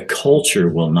 but the culture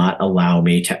will not allow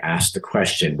me to ask the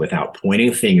question without pointing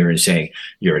a finger and saying,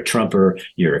 you're a Trumper,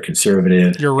 you're a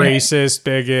conservative, you're racist,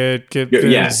 bigot,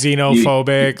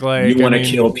 xenophobic, you want to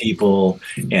kill people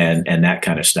and that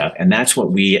kind of stuff. And that's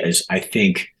what we, as I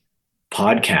think,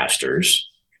 podcasters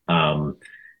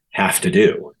have to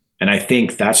do. And I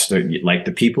think that's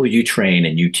the people you train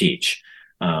and you teach,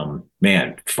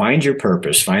 find your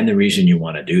purpose, find the reason you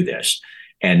want to do this.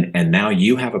 And now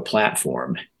you have a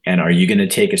platform. And are you going to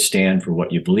take a stand for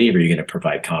what you believe? Are you going to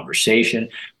provide conversation?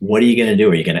 What are you going to do?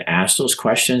 Are you going to ask those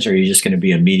questions? Or are you just going to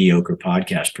be a mediocre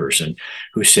podcast person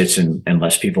who sits and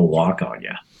lets people walk on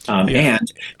you?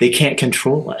 And they can't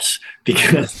control us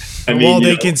because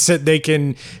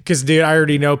because I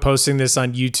already know posting this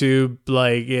on YouTube,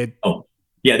 like it. Oh,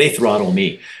 yeah, they throttle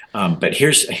me. But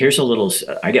here's a little.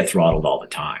 I get throttled all the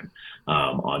time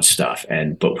on stuff,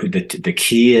 but the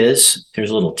key is,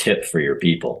 here's a little tip for your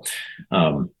people.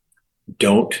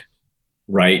 Don't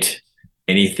write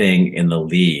anything in the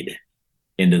lead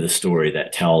into the story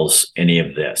that tells any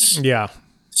of this. Yeah.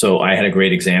 So I had a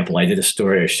great example. I did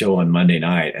a show on Monday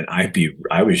night, and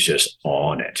I was just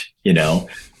on it,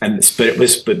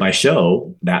 but my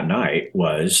show that night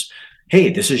was, hey,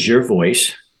 this is your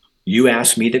voice. You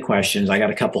ask me the questions. I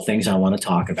got a couple things I want to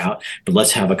talk about, but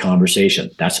let's have a conversation.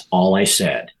 That's all I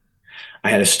said. I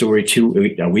had a story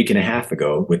a week and a half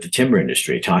ago with the timber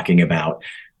industry talking about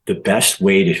the best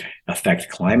way to affect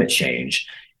climate change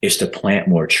is to plant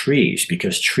more trees,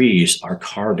 because trees are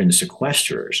carbon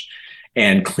sequesters,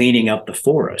 and cleaning up the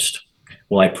forest.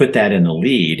 Well, I put that in the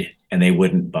lead, and they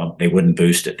wouldn't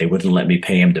boost it. They wouldn't let me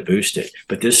pay them to boost it.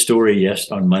 But this story,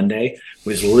 on Monday,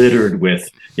 was littered with,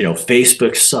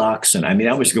 Facebook sucks. And I mean,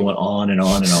 I was going on and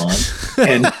on and on.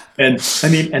 and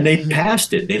they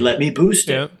passed it. They let me boost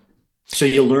it. Yep. So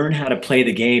you learn how to play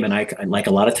the game. And I like,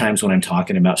 a lot of times when I'm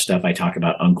talking about stuff, I talk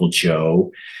about Uncle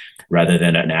Joe rather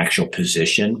than an actual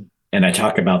position. And I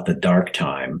talk about the dark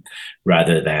time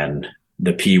rather than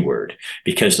the P word,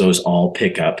 because those all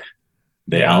pick up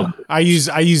the algorithm. I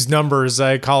use numbers.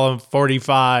 I call them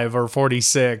 45 or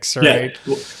 46, right?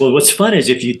 Yeah. Well, what's fun is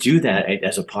if you do that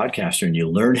as a podcaster and you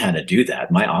learn how to do that,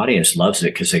 my audience loves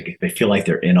it because they feel like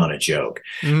they're in on a joke.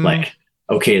 Like,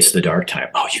 okay, it's the dark time.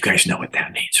 Oh, you guys know what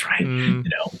that means, right?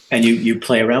 And you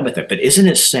play around with it. But isn't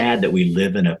it sad that we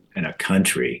live in a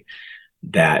country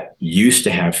that used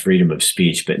to have freedom of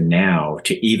speech, but now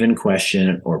to even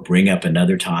question or bring up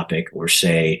another topic or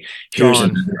say, here's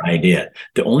another idea.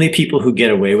 The only people who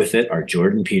get away with it are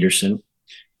Jordan Peterson,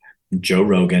 Joe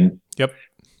Rogan. Yep.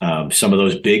 Some of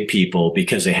those big people,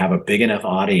 because they have a big enough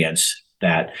audience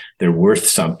that they're worth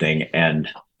something and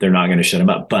they're not going to shut them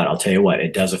up. But I'll tell you what,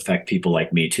 it does affect people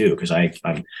like me too, because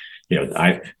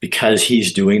because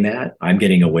he's doing that, I'm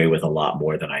getting away with a lot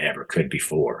more than I ever could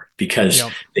before, because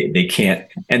they can't.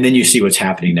 And then you see what's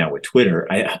happening now with Twitter.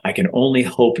 I can only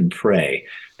hope and pray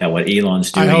that what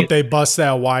Elon's doing. I hope they bust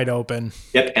that wide open.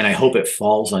 Yep. And I hope it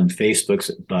falls on Facebook's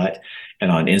butt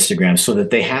and on Instagram, so that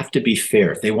they have to be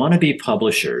fair. If they want to be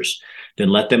publishers, then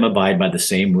let them abide by the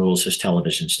same rules as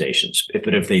television stations.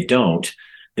 But if they don't,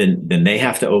 then they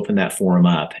have to open that forum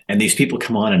up. And these people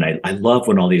come on, and I love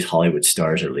when all these Hollywood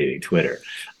stars are leaving Twitter.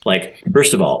 Like,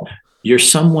 first of all, you're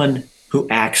someone who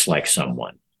acts like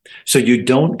someone. So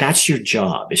that's your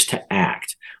job, is to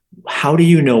act. How do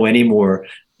you know any more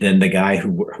than the guy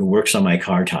who works on my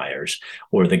car tires,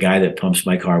 or the guy that pumps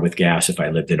my car with gas if I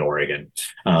lived in Oregon,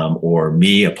 or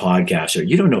me, a podcaster?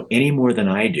 You don't know any more than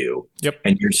I do. Yep.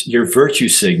 And you're virtue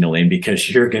signaling because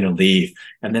you're going to leave.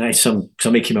 And then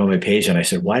somebody came on my page and I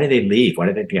said, why did they leave? Why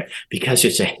did they? Because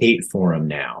it's a hate forum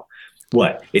now.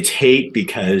 What? It's hate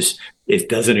because it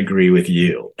doesn't agree with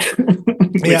you.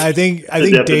 Yeah, I think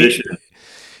Dave.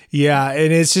 Yeah,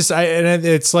 and it's just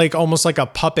it's like almost like a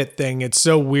puppet thing. It's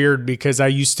so weird because I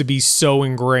used to be so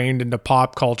ingrained into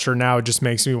pop culture. Now it just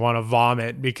makes me want to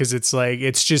vomit, because it's like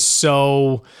it's just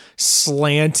so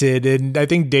slanted. And I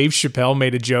think Dave Chappelle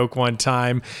made a joke one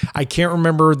time. I can't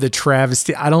remember the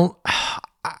travesty. I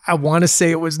want to say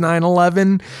it was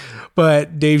 9/11.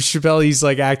 But Dave Chappelle, he's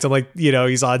like acting like,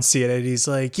 he's on CNN.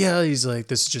 He's like,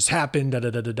 this just happened. Da da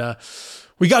da da da.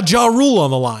 We got Ja Rule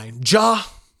on the line. Ja,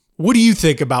 what do you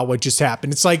think about what just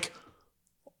happened? It's like,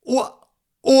 what?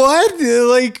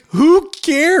 Like, who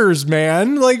cares,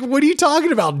 man? Like, what are you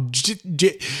talking about?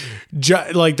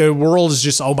 Like, the world is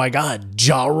just, oh my God,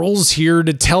 Ja Rule's here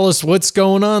to tell us what's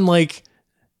going on. Like,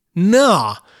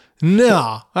 nah,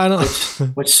 I don't.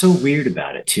 What's so weird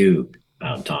about it too,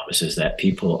 Thomas, is that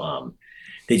people,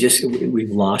 we've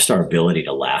lost our ability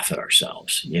to laugh at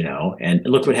ourselves, and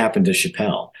look what happened to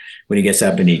Chappelle when he gets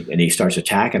up and he starts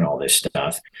attacking all this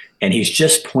stuff. And he's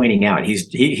just pointing out,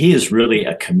 he is really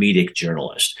a comedic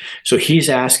journalist. So he's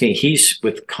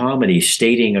with comedy,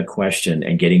 stating a question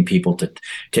and getting people to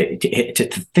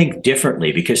think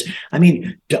differently. Because I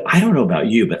mean, I don't know about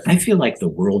you, but I feel like the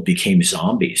world became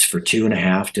zombies for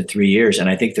 2.5 to 3 years. And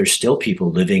I think there's still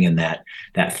people living in that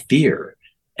fear.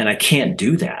 And I can't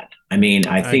do that. I mean,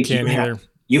 I think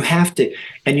you have to,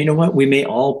 and you know what? We may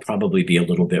all probably be a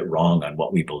little bit wrong on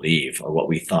what we believe or what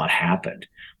we thought happened,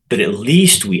 but at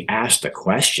least we asked the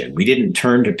question. We didn't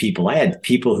turn to people. I had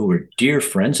people who were dear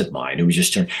friends of mine who was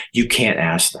just you can't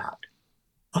ask that.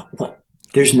 What?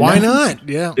 Why not?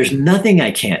 Yeah. There's nothing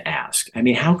I can't ask. I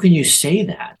mean, how can you say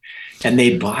that? and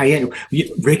they buy it.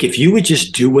 Rick, if you would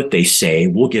just do what they say,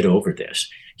 we'll get over this.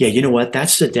 Yeah, you know what?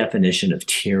 That's the definition of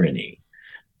tyranny.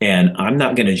 And I'm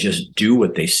not going to just do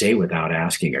what they say without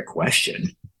asking a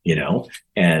question,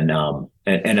 and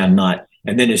I'm not.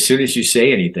 And then as soon as you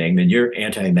say anything, then you're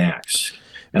anti-max.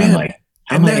 And I'm Man, like,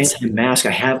 how and am I that's anti-mask?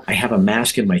 I have a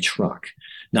mask in my truck,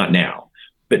 not now,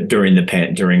 but during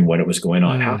when it was going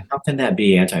on. How can that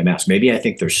be anti-mask? Maybe I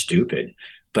think they're stupid,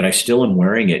 but I still am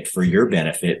wearing it for your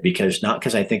benefit, because not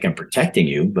because I think I'm protecting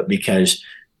you, but because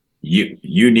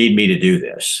you need me to do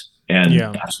this. And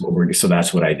yeah. that's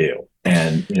what I do.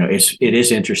 And it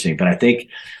is interesting, but I think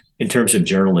in terms of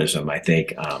journalism, I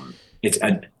think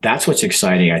that's what's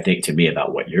exciting. I think to me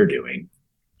about what you're doing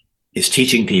is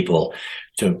teaching people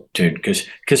to because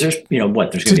there's there's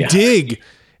going to To be dig.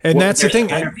 And that's the thing.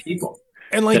 100 people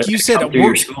And that like are you going to said, come through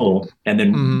your school, and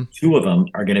then Mhm. two of them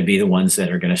are going to be the ones that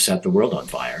are going to set the world on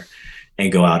fire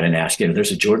and go out and ask.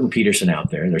 There's a Jordan Peterson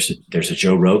out there. There's a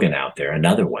Joe Rogan out there.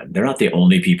 Another one. They're not the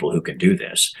only people who can do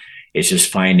this. It's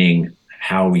just finding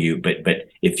how you. But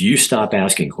if you stop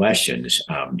asking questions,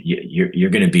 you're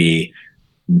going to be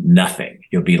nothing.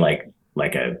 You'll be like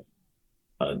a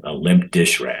limp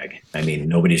dish rag. I mean,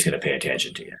 nobody's going to pay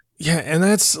attention to you. Yeah, and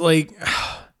that's like,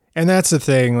 and that's the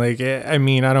thing. Like, I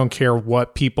mean, I don't care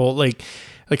what people like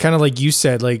kind of like you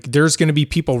said, like there's going to be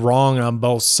people wrong on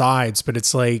both sides, but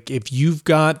it's like, if you've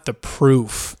got the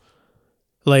proof,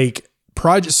 like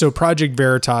Project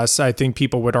Veritas, I think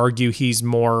people would argue he's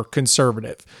more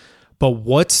conservative, but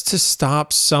what's to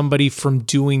stop somebody from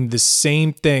doing the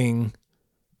same thing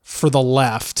for the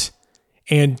left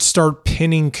and start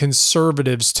pinning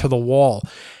conservatives to the wall?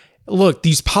 Look,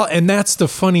 and that's the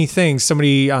funny thing.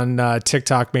 Somebody on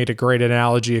TikTok made a great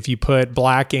analogy. If you put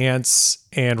black ants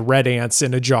and red ants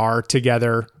in a jar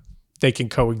together, they can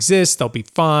coexist. They'll be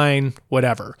fine,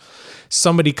 whatever.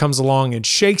 Somebody comes along and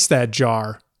shakes that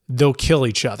jar, they'll kill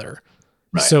each other.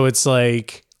 Right. So it's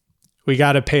like, we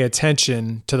got to pay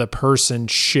attention to the person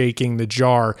shaking the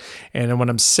jar. And what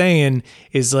I'm saying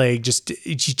is like,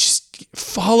 you just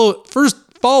follow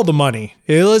the money.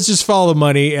 Let's just follow the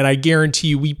money. And I guarantee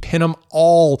you, we pin them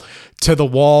all to the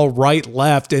wall, right,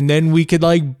 left. And then we could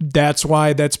that's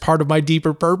why that's part of my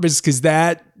deeper purpose. Cause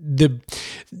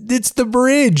it's the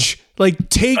bridge. Like,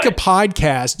 take a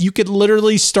podcast. You could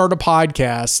literally start a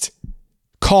podcast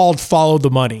called Follow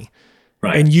the Money.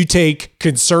 Right. And you take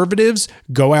conservatives,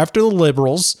 go after the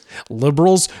liberals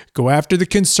go after the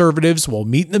conservatives. We'll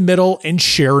meet in the middle and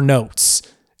share notes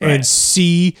and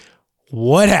see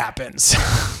what happens.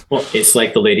 Well, it's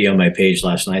like the lady on my page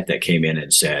last night that came in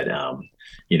and said,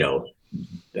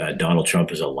 Donald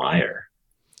Trump is a liar.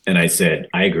 And I said,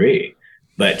 I agree,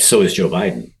 but so is Joe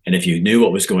Biden. And if you knew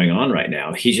what was going on right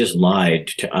now, he just lied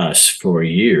to us for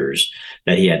years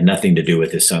that he had nothing to do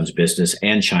with his son's business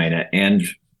and China and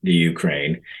the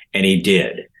Ukraine. And he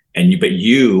did.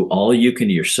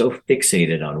 You're so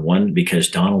fixated on one because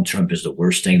Donald Trump is the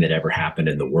worst thing that ever happened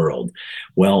in the world.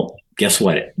 Well, guess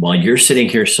what? While you're sitting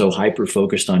here so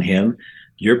hyper-focused on him,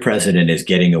 your president is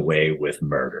getting away with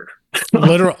murder.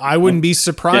 Literally, I wouldn't be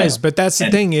surprised, but that's the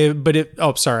thing.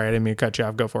 Sorry, I didn't mean to cut you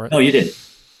off. Go for it. No, you didn't.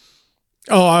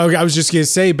 Oh, I was just going to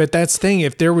say, but that's the thing.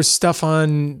 If there was stuff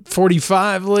on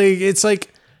 45, it's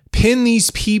like, pin these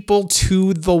people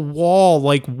to the wall.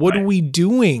 Like, what are we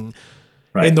doing?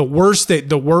 Right. And the worst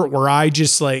where I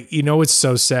just it's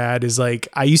so sad is I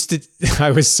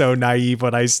was so naive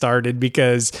when I started,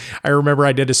 because I remember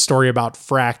I did a story about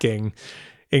fracking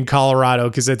in Colorado,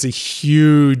 because that's a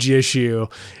huge issue.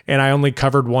 And I only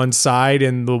covered one side,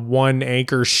 and the one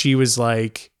anchor, she was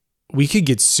like, we could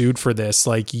get sued for this.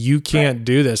 Like, you can't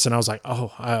do this. And I was like,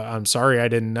 oh, I'm sorry. I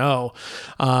didn't know.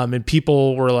 And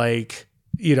people were like,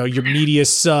 your media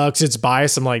sucks, it's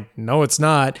biased. I'm like, no, it's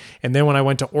not. And then when I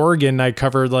went to Oregon, I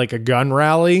covered a gun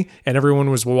rally, and everyone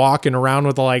was walking around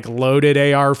with loaded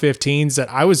AR-15s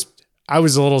that I was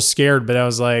a little scared, but I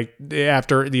was like,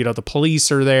 after, the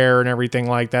police are there and everything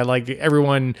like that. Like,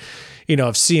 everyone, if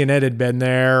CNN had been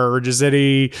there, or just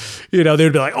any, they'd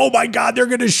be like, oh my God, they're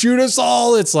going to shoot us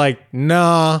all. It's like,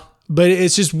 nah. But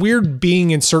it's just weird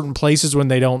being in certain places when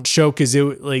they don't show, because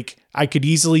I could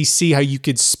easily see how you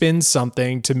could spin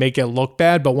something to make it look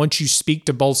bad. But once you speak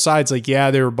to both sides,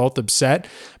 they were both upset,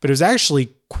 but it was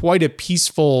actually quite a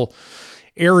peaceful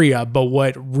area. But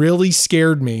what really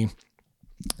scared me,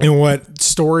 and what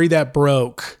story that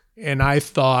broke, and I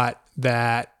thought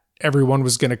that everyone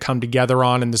was going to come together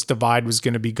on and this divide was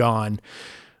going to be gone,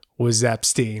 was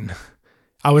Epstein.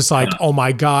 I was like, oh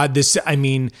my God,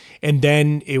 and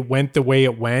then it went the way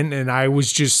it went. And I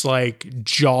was just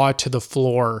jaw to the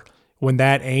floor when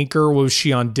that anchor, was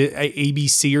she on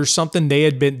ABC or something?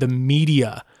 The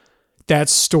media that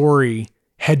story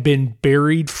had been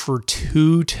buried for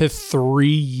 2 to 3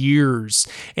 years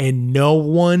and no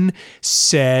one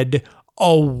said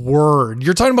a word.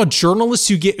 You're talking about journalists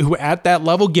who at that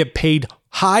level get paid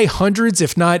high hundreds,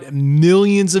 if not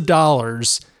millions of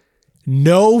dollars,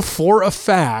 know for a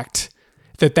fact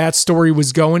that story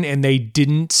was going and they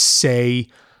didn't say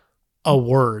a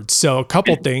word. So a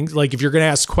couple things, like if you're going to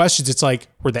ask questions, it's like,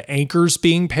 were the anchors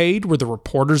being paid? Were the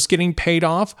reporters getting paid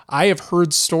off? I have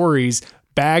heard stories,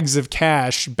 bags of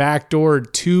cash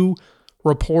backdoored to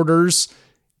reporters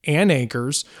and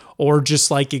anchors, or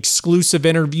just like exclusive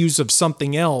interviews of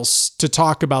something else to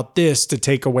talk about this, to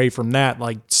take away from that,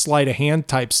 like sleight of hand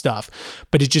type stuff.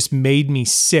 But it just made me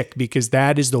sick because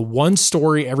that is the one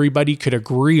story everybody could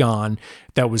agree on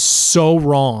that was so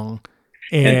wrong.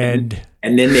 And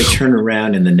then they turn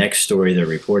around and the next story they're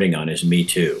reporting on is Me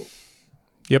Too.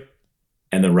 Yep.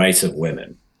 And the rights of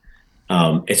women.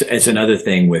 It's another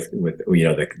thing with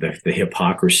the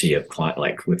hypocrisy of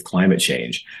with climate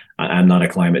change. I'm not a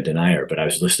climate denier, but I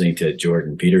was listening to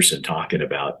Jordan Peterson talking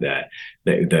about that.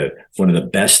 The one of the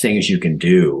best things you can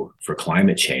do for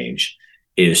climate change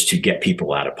is to get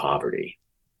people out of poverty.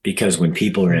 Because when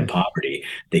people are in poverty,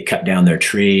 they cut down their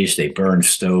trees, they burn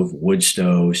wood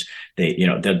stoves,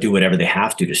 they'll do whatever they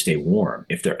have to stay warm.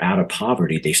 If they're out of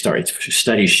poverty,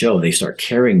 studies show they start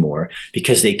caring more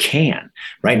because they can.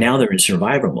 Right now they're in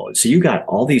survival mode. So you got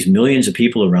all these millions of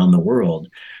people around the world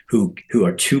who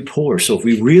are too poor. So if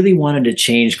we really wanted to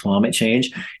change climate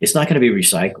change, it's not going to be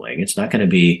recycling. It's not going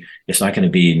to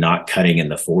be not cutting in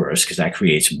the forest because that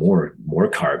creates more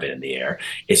carbon in the air.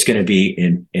 It's going to be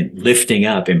in lifting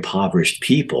up impoverished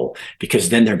people because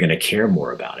then they're going to care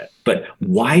more about it. But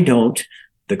why don't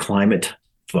the climate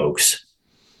folks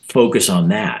focus on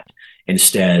that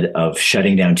instead of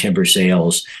shutting down timber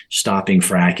sales, stopping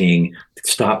fracking,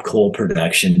 stop coal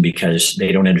production because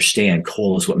they don't understand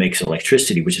coal is what makes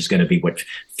electricity, which is going to be what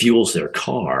fuels their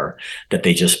car that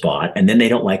they just bought. And then they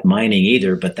don't like mining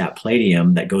either, but that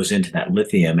palladium that goes into that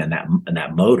lithium and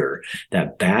that motor,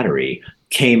 that battery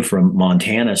came from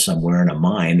Montana somewhere in a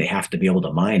mine. They have to be able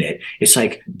to mine it. It's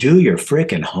like, do your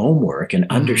frickin' homework and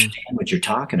understand what you're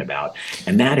talking about.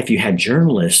 And that if you had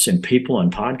journalists and people on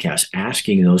podcasts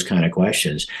asking those kind of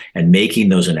questions and making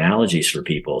those analogies for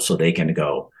people so they can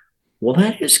go, well,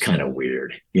 that is kind of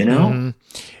weird,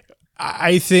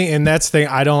 I think, and that's the thing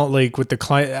I don't like with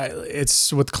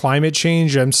it's with climate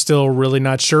change. I'm still really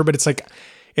not sure, but it's like,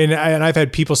 and I've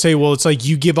had people say, well, it's like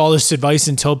you give all this advice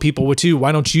and tell people what to do.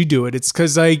 Why don't you do it? It's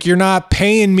because like, you're not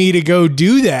paying me to go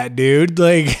do that, dude.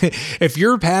 Like if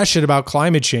you're passionate about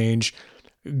climate change,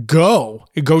 go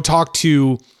talk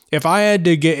to,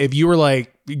 if you were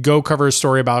like, go cover a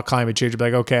story about climate change, be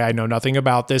like, okay, I know nothing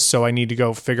about this. So I need to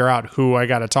go figure out who I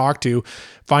got to talk to,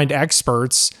 find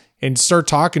experts and start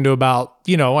talking to about,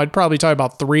 I'd probably talk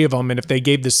about 3 of them. And if they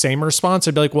gave the same response,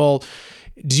 I'd be like, well,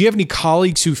 do you have any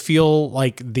colleagues who feel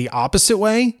like the opposite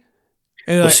way?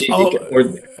 And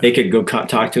they could go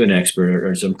talk to an expert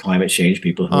or some climate change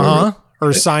people who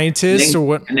or scientists or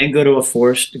what, and then go to the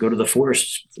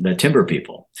forest, the timber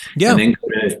people, and then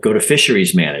go to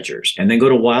fisheries managers, and then go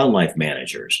to wildlife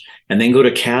managers, and then go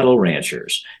to cattle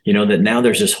ranchers. That now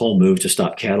there's this whole move to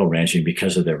stop cattle ranching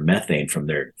because of their methane from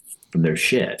their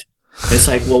shit. It's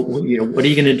like, well, what are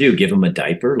you going to do? Give them a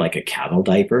diaper, like a cattle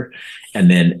diaper?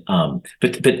 And then,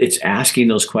 but it's asking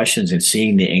those questions and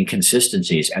seeing the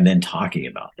inconsistencies and then talking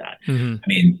about that. I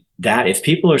mean, that if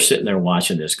people are sitting there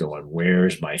watching this going,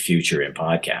 where's my future in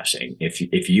podcasting?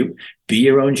 If you be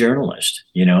your own journalist,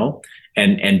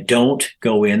 and don't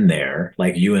go in there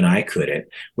like you and I couldn't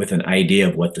with an idea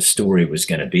of what the story was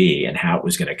going to be and how it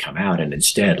was going to come out. And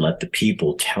instead let the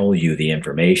people tell you the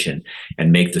information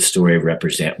and make the story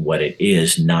represent what it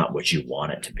is, not what you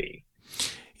want it to be.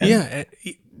 And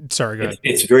sorry, go ahead.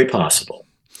 It's very possible.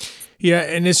 Yeah.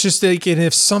 And it's just like, and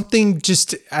if something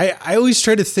I always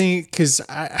try to think, cause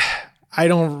I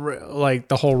don't like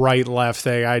the whole right left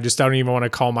thing. I don't even want to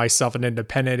call myself an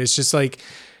independent. It's just like,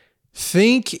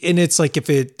 think, and it's like if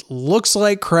it looks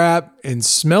like crap and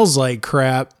smells like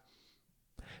crap,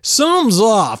 something's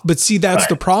off. But see, that's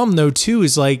the problem though too,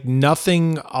 is like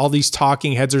nothing all these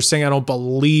talking heads are saying, I don't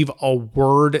believe a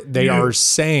word they are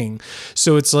saying.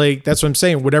 So it's like, that's what I'm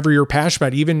saying, whatever you're passionate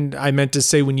about. Even I meant to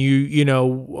say when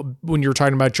when you're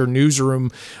talking about your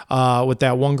newsroom with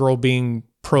that one girl being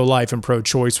pro-life and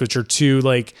pro-choice, which are two,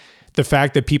 like, the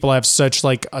fact that people have such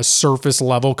like a surface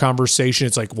level conversation,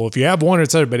 it's like, well, if you have one,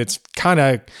 it's other, but it's kind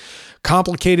of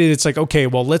complicated. It's like, okay,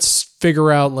 well, let's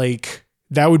figure out like,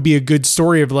 that would be a good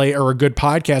story of like, or a good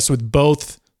podcast with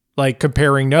both like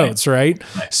comparing notes. Right.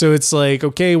 So it's like,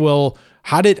 okay, well,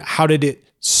 how did it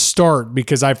start?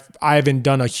 Because I haven't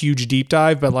done a huge deep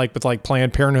dive, but like with like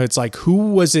Planned Parenthood, it's like,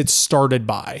 who was it started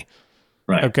by?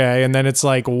 Right. Okay. And then it's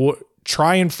like,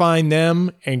 try and find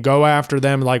them and go after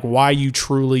them, like why you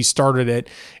truly started it.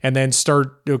 And then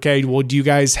start, okay, well, do you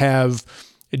guys have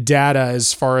data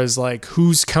as far as like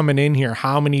who's coming in here?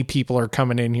 How many people are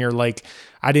coming in here? Like,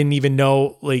 I didn't even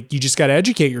know, like, you just got to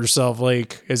educate yourself.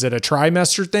 Like, is it a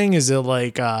trimester thing? Is it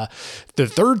like the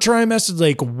third trimester?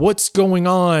 Like, what's going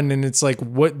on? And it's like,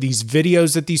 what these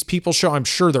videos that these people show, I'm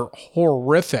sure they're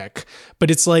horrific, but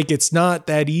it's like, it's not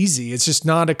that easy. It's just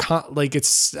not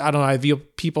it's, I don't know. I feel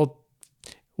people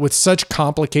with such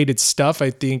complicated stuff.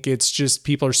 I think it's just,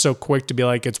 people are so quick to be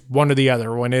like, it's one or the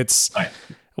other, when it's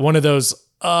one of those,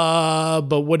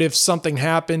 but what if something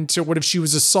happened to, what if she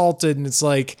was assaulted? And it's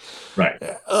like,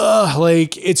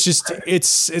 like, it's just,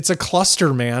 it's a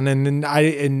cluster, man. And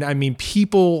I mean,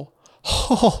 people,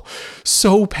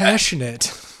 so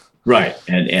passionate. Right.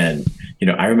 And, you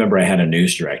know, I remember I had a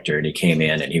news director and he came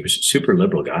in and he was a super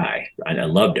liberal guy. I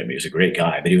loved him. He was a great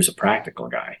guy, but he was a practical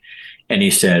guy. And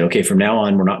he said, okay, from now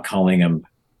on, we're not calling him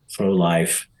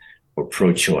pro-life or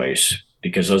pro-choice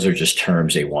because those are just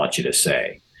terms they want you to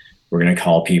say. We're going to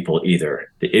call people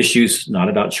either, the issue's not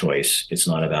about choice, it's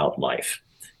not about life,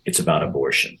 it's about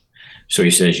abortion. So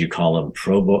he says you call them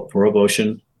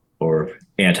pro-abortion or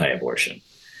anti-abortion.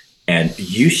 And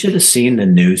you should have seen the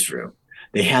newsroom.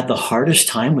 They had the hardest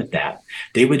time with that.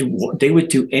 They would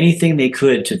do anything they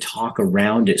could to talk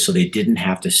around it so they didn't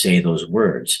have to say those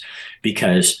words,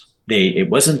 because it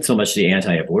wasn't so much the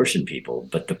anti-abortion people,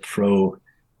 but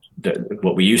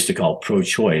what we used to call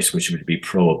pro-choice, which would be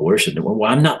pro-abortion. Well,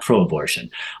 I'm not pro-abortion.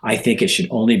 I think it should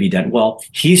only be done. Well,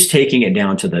 he's taking it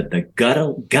down to the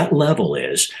gut level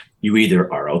is you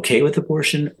either are okay with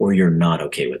abortion or you're not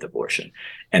okay with abortion.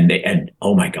 And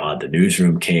oh my God, the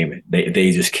newsroom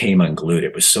they just came unglued.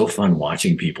 It was so fun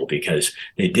watching people because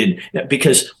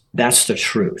because that's the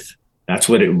truth. That's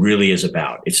what it really is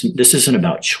about. This isn't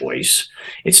about choice.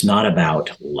 It's not about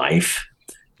life.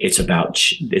 It's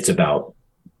about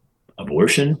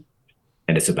abortion,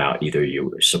 and it's about either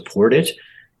you support it,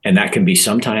 and that can be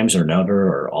sometimes or never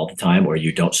or all the time, or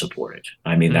you don't support it.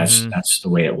 I mean, that's the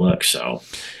way it looks. So,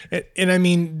 and I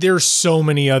mean, there's so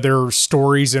many other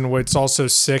stories, and what's also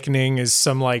sickening is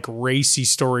some like racy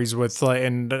stories with,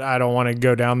 and I don't want to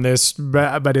go down this,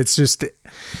 but it's just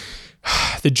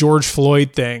the George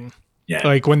Floyd thing. Yeah.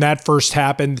 Like when that first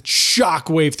happened,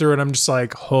 shockwave through it. I'm just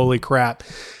like, holy crap.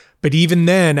 But even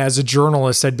then, as a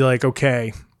journalist, I'd be like,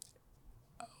 okay,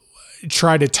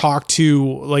 try to talk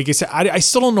to, like I said, I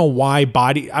still don't know why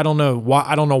I don't know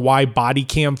why body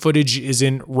cam footage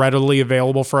isn't readily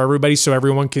available for everybody so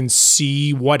everyone can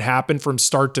see what happened from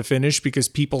start to finish, because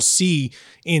people see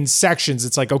in sections.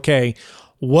 It's like, okay,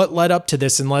 what led up to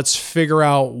this, and let's figure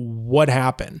out what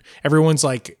happened. Everyone's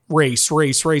like race.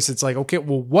 It's like, okay,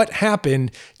 well, what happened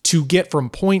to get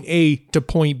from point A to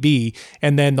point B?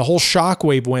 And then the whole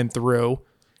shockwave went through.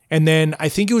 And then I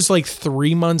think it was like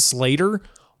 3 months later,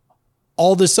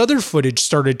 all this other footage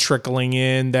started trickling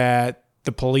in that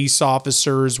the police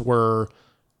officers were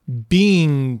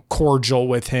being cordial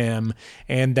with him,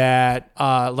 and that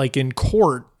like in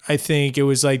court, I think it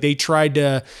was like they tried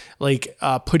to like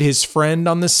put his friend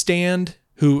on the stand,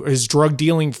 his drug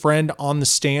dealing friend on the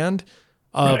stand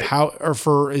of or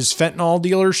for his fentanyl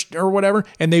dealers or whatever.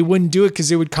 And they wouldn't do it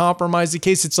because it would compromise the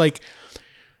case. It's like,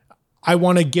 I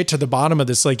want to get to the bottom of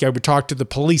this. Like I would talk to the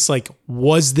police, like,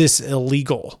 was this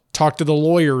illegal? Talk to the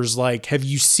lawyers. Like, have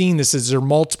you seen this? Is there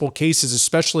multiple cases,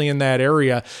 especially in that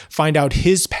area? Find out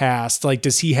his past. Like,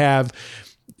 does he have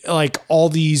like all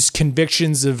these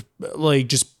convictions of like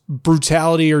just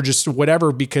brutality or just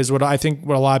whatever? Because what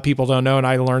a lot of people don't know, and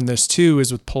I learned this too,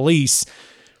 is with police,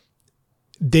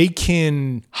 they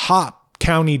can hop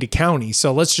county to county.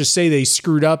 So let's just say they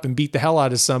screwed up and beat the hell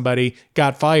out of somebody,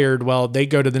 got fired. Well, they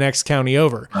go to the next county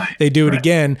over. Right. They do it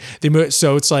again. They move.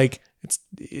 So it's like,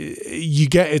 you've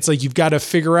got to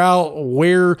figure out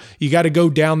where you got to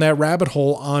go down that rabbit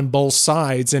hole on both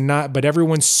sides, but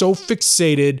everyone's so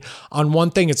fixated on one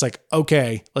thing. It's like,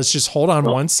 okay, let's just hold on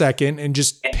 1 second and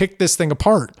just pick this thing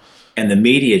apart. And the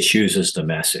media chooses the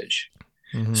message.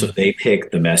 Mm-hmm. So they pick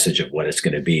the message of what it's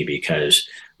going to be, because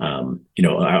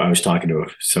I was talking to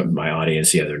some of my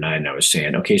audience the other night, and I was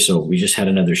saying, okay, so we just had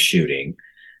another shooting.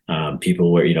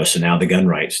 People were, so now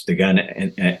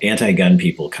anti-gun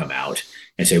people come out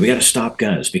and say, we got to stop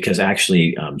guns, because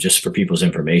actually, just for people's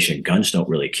information, guns don't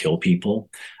really kill people.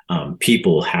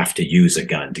 People have to use a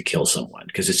gun to kill someone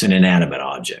because it's an inanimate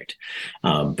object.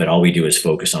 But all we do is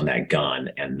focus on that gun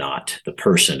and not the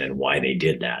person and why they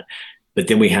did that. But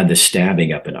then we had the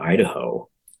stabbing up in Idaho,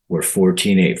 where four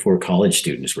college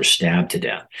students were stabbed to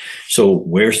death. So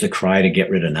where's the cry to get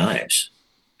rid of knives?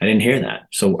 I didn't hear that.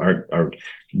 So our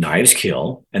knives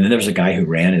kill. And then there was a guy who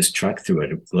ran his truck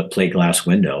through a plate glass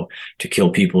window to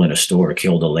kill people in a store,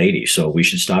 killed a lady. So we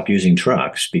should stop using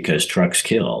trucks because trucks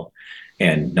kill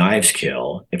and knives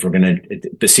kill. If we're going to,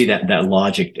 but see that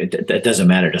logic, that doesn't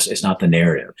matter. It's not the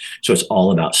narrative. So it's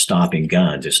all about stopping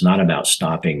guns. It's not about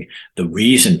stopping the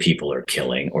reason people are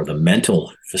killing or the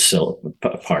mental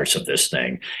parts of this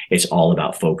thing. It's all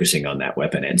about focusing on that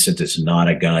weapon. And since it's not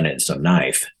a gun, it's a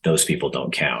knife, those people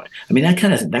don't count. I mean, that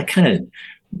kind of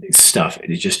stuff,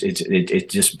 it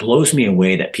just blows me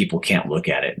away that people can't look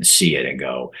at it and see it and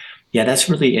go, yeah, that's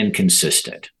really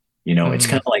inconsistent. It's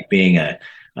kind of like being a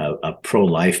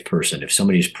pro-life person. If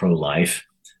somebody's pro-life,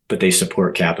 but they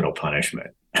support capital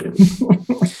punishment.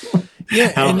 Yeah.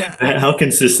 How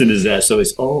consistent is that?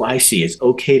 So I see. It's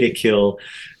okay to kill,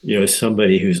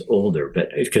 somebody who's older, but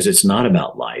because it's not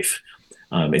about life.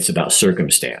 It's about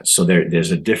circumstance. So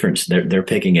there's a difference. They're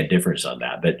picking a difference on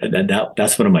that. But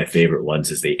that's one of my favorite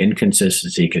ones is the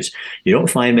inconsistency, because you don't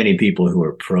find many people who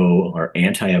are pro or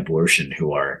anti-abortion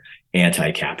who are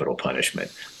anti-capital punishment.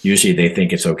 Usually they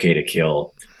think it's okay to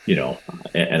kill,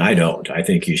 and I don't. I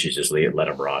think you should just let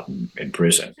them rot in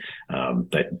prison.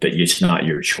 But it's not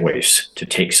your choice to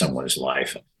take someone's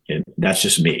life. And that's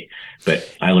just me.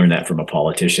 But I learned that from a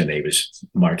politician. He was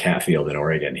Mark Hatfield in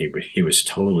Oregon. He was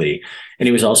totally, and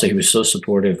he was so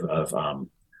supportive of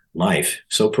life,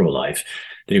 so pro-life,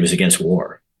 that he was against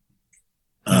war.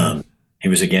 He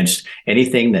was against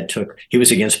anything he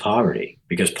was against poverty,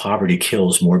 because poverty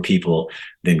kills more people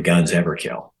than guns ever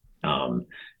kill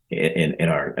in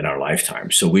our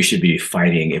lifetime. So we should be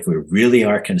fighting. If we really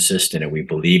are consistent and we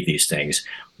believe these things,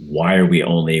 why are we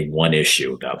only one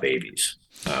issue about babies?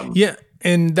 Yeah.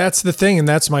 And that's the thing. And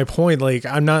that's my point. Like,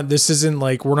 this isn't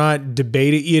like, we're not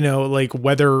debating, like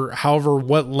however,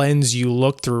 what lens you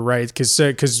look through, right?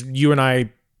 Cause you and I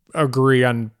agree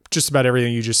on just about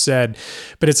everything you just said,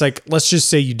 but it's like, let's just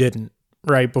say you didn't,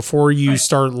 right? Before you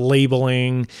start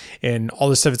labeling and all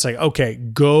this stuff, it's like, okay,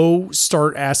 go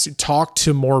start talk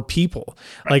to more people.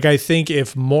 Right. Like, I think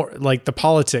if more, like the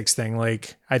politics thing,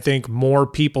 like I think more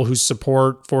people who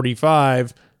support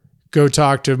 45 go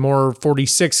talk to more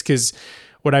 46. Cause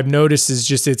what I've noticed is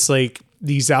just, it's like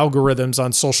these algorithms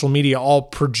on social media all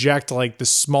project like the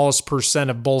smallest percent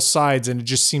of both sides. And it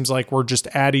just seems like we're just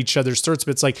at each other's throats.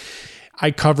 But it's like, I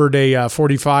covered a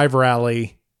 45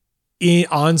 rally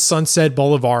on Sunset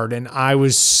Boulevard, and I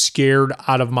was scared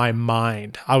out of my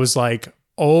mind. I was like,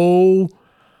 oh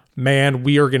man,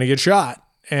 we are going to get shot.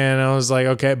 And I was like,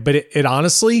 okay. But it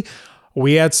honestly,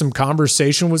 we had some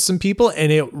conversation with some people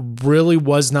and it really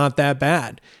was not that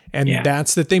bad. And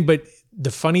that's the thing. But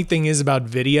the funny thing is about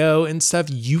video and stuff,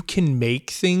 you can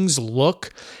make things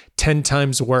look 10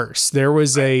 times worse. There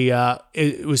was and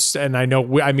I know,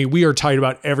 we are talking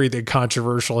about everything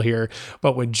controversial here,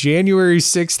 but when January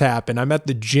 6th happened, I'm at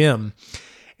the gym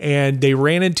and they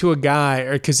ran into a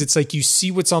guy, because it's like, you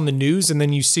see what's on the news and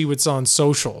then you see what's on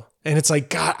social. And it's like,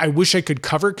 God, I wish I could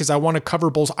cover it, because I want to cover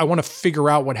both. I want to figure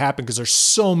out what happened, because there's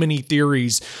so many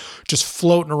theories just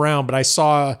floating around. But I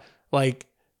saw like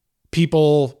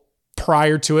people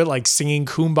prior to it, like singing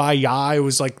Kumbaya. It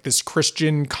was like this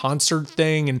Christian concert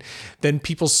thing. And then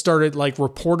people started, like,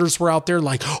 reporters were out there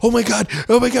like, oh my God,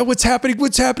 what's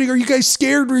happening? Are you guys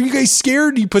scared?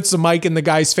 He puts the mic in the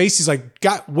guy's face. He's like,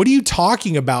 God, what are you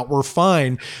talking about? We're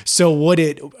fine. So what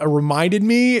it reminded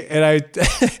me, and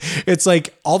it's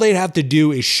like, all they'd have to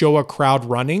do is show a crowd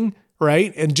running,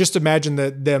 right? And just imagine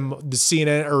the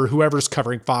CNN or whoever's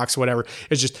covering Fox, whatever,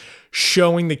 is just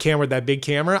showing the camera, that big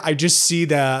camera. I just see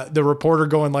the reporter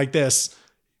going like this,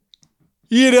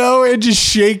 and just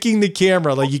shaking the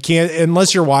camera. Like, you can't,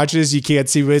 unless you're watching this, you can't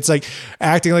see, but it's like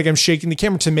acting like I'm shaking the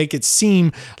camera to make it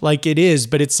seem like it is.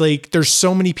 But it's like, there's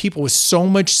so many people with so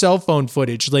much cell phone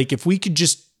footage. Like, if we could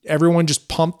everyone just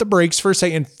pump the brakes for a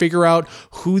second and figure out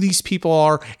who these people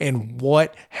are and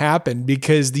what happened,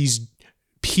 because these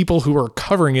people who are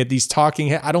covering it,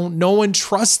 no one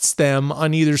trusts them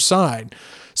on either side.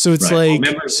 So it's like,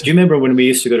 do you remember when we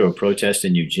used to go to a protest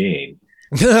in Eugene?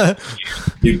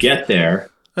 You get there.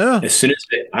 As soon as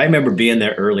I remember being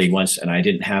there early once, and I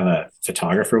didn't have a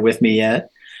photographer with me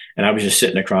yet. And I was just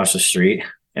sitting across the street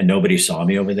and nobody saw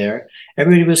me over there.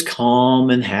 Everybody was calm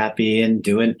and happy and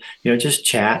doing, just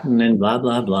chatting and blah,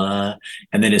 blah, blah.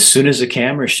 And then as soon as the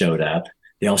camera showed up,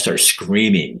 they all start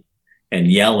screaming and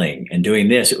yelling and doing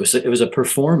this. It was a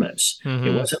performance. It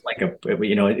Mm-hmm. wasn't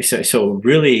like so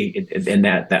really, and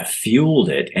that fueled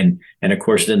it. And of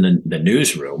course, then the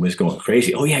newsroom was going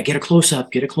crazy. Oh yeah, get a close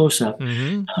up,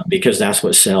 Mm-hmm. because that's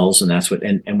what sells, and that's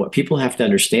and what people have to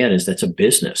understand is that's a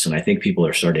business. And I think people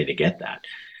are starting to get that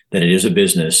it is a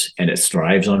business and it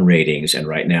thrives on ratings. And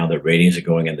right now the ratings are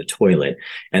going in the toilet.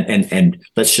 And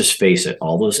let's just face it,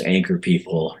 all those anchor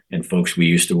people and folks we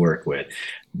used to work with,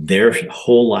 their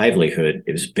whole livelihood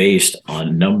is based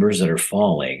on numbers that are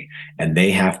falling, and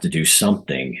they have to do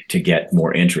something to get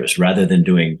more interest rather than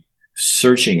doing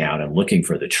searching out and looking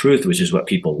for the truth, which is what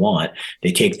people want.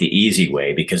 They take the easy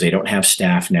way because they don't have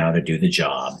staff now to do the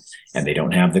job, and they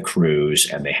don't have the crews,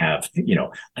 and they have,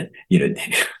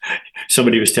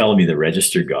 somebody was telling me the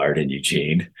register guard in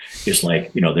Eugene is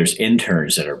like, there's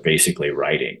interns that are basically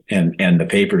writing, and the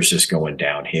paper's just going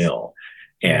downhill.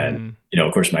 And, Mm-hmm.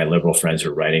 of course, my liberal friends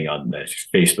are writing on the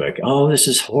Facebook, oh, this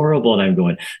is horrible. And I'm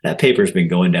going, that paper's been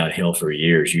going downhill for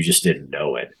years. You just didn't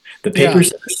know it. The papers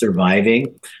that are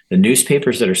surviving, the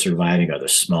newspapers that are surviving are the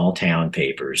small town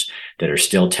papers that are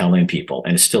still telling people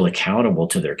and still accountable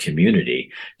to their community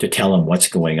to tell them what's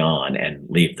going on and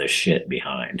leave the shit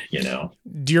behind,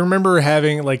 Do you remember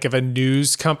having, like, if a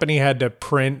news company had to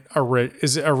print a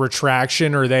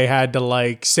retraction, or they had to,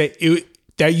 like, say it,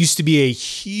 that used to be a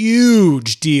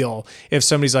huge deal if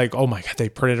somebody's like, oh my God, they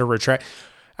printed a retract.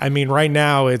 I mean, right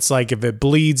now it's like, if it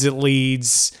bleeds, it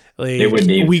leads. Like,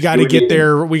 we got to get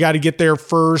there. We got to get there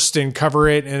first and cover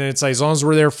it. And it's like, as long as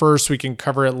we're there first, we can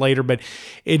cover it later. But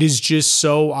it is just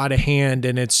so out of hand,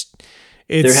 and it's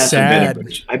sad.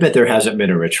 I bet there hasn't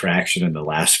been a retraction in the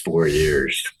last 4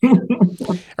 years.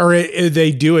 Or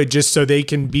they do it just so they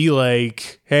can be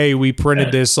like, hey, we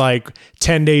printed this like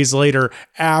 10 days later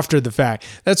after the fact.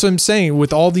 That's what I'm saying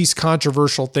with all these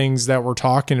controversial things that we're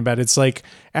talking about. It's like,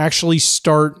 actually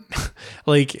start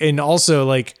like, and also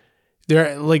like,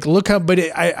 they're like, look up, but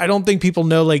I don't think people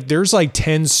know, like, there's like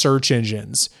 10 search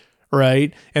engines,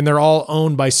 right? And they're all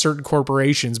owned by certain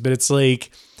corporations, but it's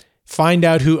like, find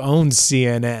out who owns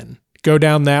CNN. Go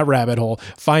down that rabbit hole.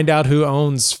 Find out who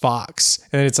owns Fox.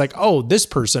 And it's like, oh, this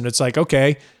person. It's like,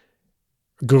 okay,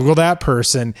 Google that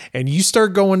person. And you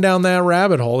start going down that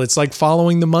rabbit hole. It's like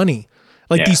following the money.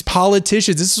 Like these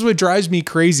politicians, this is what drives me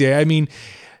crazy. I mean,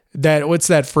 what's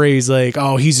that phrase? Like,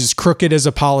 oh, he's as crooked as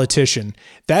a politician.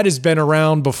 That has been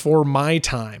around before my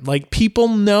time. Like, people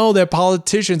know that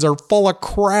politicians are full of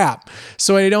crap.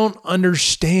 So I don't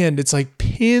understand. It's like,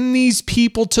 pin these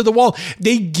people to the wall.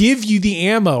 They give you the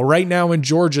ammo right now in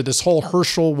Georgia. This whole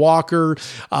Herschel Walker,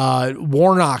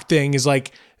 Warnock thing is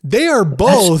like, they are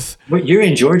both. You're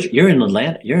in Georgia. You're in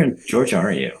Atlanta. You're in Georgia,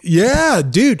 aren't you? Yeah,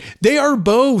 dude. They are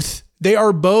both. They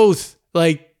are both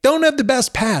like, don't have the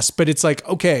best pass, but it's like,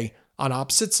 okay, on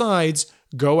opposite sides,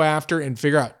 go after and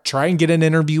figure out, try and get an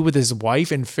interview with his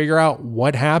wife and figure out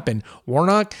what happened.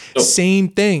 Warnock, same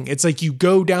thing. It's like, you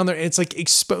go down there and it's like,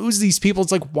 expose these people.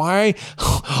 It's like, why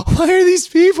are these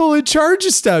people in charge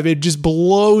of stuff? It just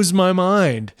blows my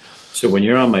mind. So when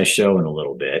you're on my show in a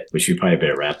little bit, which you probably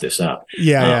better wrap this up.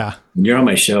 Yeah. When you're on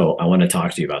my show, I want to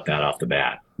talk to you about that off the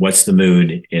bat. What's the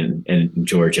mood in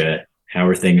Georgia? How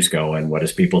are things going? What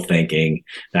is people thinking?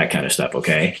 That kind of stuff.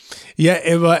 Okay. Yeah.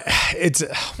 It's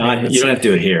not, you don't have to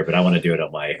do it here, but I want to do it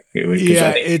on my,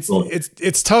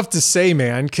 it's tough to say,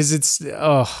 man. Cause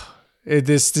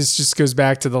this just goes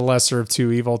back to the lesser of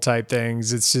two evil type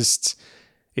things. It's just,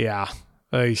 yeah.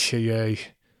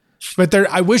 But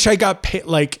I wish I got paid.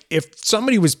 Like, if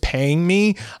somebody was paying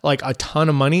me like a ton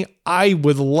of money, I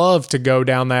would love to go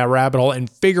down that rabbit hole and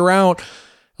figure out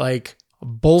like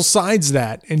both sides of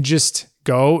that, and just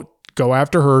go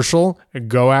after Herschel,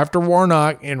 go after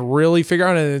Warnock, and really figure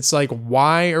out. And it's like,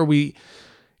 why are we,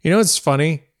 it's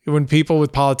funny when people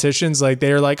with politicians, like,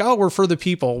 they're like, oh, we're for the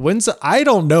people. I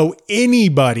don't know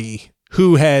anybody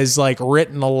who has like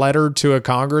written a letter to a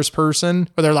congressperson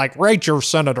where they're like, write your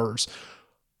senators.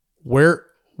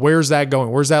 Where's that going?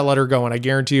 Where's that letter going? I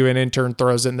guarantee you an intern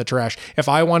throws it in the trash. If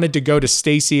I wanted to go to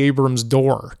Stacey Abrams'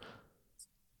 door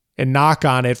and knock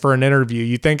on it for an interview,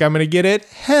 you think I'm going to get it?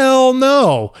 Hell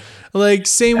no. Like,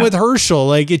 same with Herschel.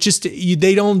 Like, it just,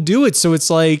 they don't do it. So it's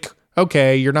like,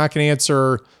 okay, you're not going to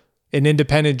answer an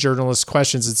independent journalist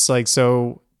questions. It's like,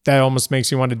 so that almost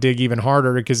makes me want to dig even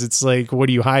harder, because it's like, what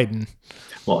are you hiding?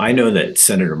 Well, I know that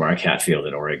Senator Mark Hatfield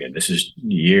in Oregon, this is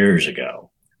years ago,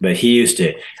 but he used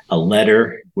to, a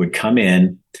letter would come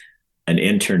in, an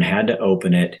intern had to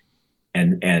open it,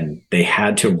 and they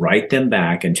had to write them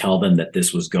back and tell them that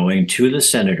this was going to the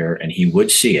senator, and he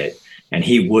would see it, and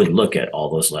he would look at all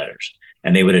those letters,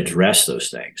 and they would address those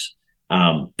things.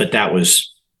 But that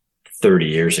was 30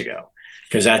 years ago.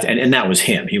 because and that was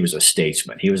him. He was a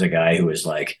statesman. He was a guy who was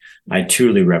like, I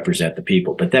truly represent the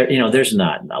people. But there, there's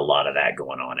not a lot of that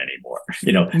going on anymore.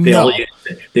 No.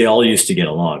 They all used to get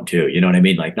along too. You know what I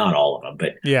mean? Like not all of them,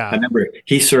 but Yeah. I remember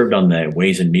he served on the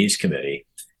Ways and Means Committee,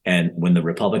 and when the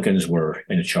Republicans were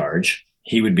in charge,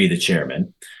 he would be the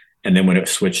chairman. And then when it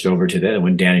switched over to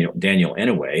when Daniel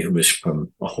Inouye, who was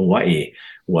from Hawaii,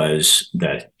 was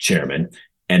the chairman,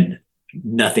 and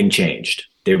nothing changed.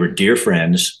 They were dear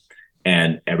friends,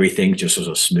 and everything just was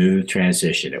a smooth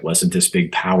transition. It wasn't this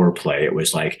big power play. It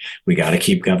was like, we got to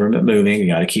keep government moving. We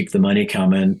got to keep the money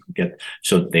coming.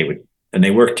 So they would, and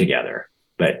they worked together.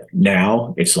 But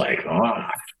now it's like,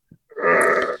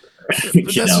 But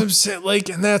that's what I'm saying. Like,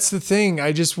 and that's the thing.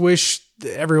 I just wish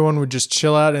everyone would just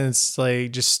chill out and it's like,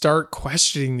 just start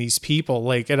questioning these people.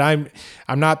 Like, and I'm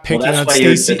not picking on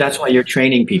Stacey. That's why you're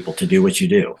training people to do what you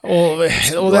do.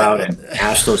 Go out and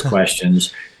ask those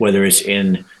questions, whether it's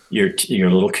in your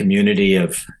little community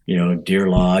of, Deer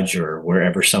Lodge or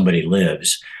wherever somebody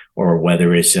lives, or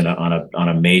whether it's on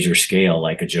a major scale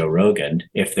like a Joe Rogan.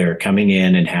 If they're coming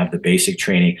in and have the basic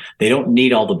training, they don't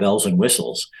need all the bells and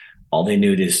whistles. All they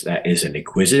need is an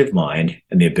inquisitive mind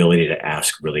and the ability to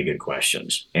ask really good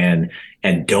questions, and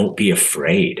don't be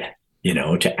afraid,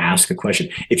 to ask a question.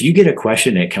 If you get a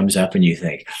question that comes up and you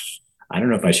think, I don't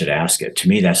know if I should ask it, to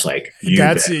me, that's like, you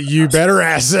better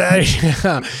ask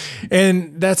that.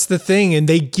 And that's the thing. And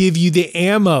they give you the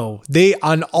ammo.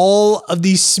 On all of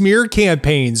these smear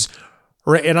campaigns,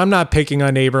 right? And I'm not picking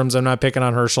on Abrams. I'm not picking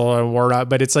on Herschel and Warnock,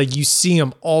 but it's like, you see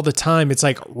them all the time. It's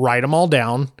like, write them all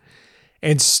down.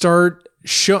 And start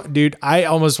dude, I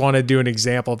almost want to do an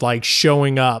example of like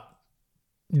showing up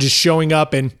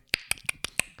and,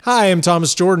 hi, I'm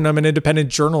Thomas Jordan. I'm an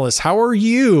independent journalist. How are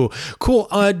you? Cool.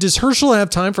 Does Herschel have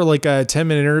time for like a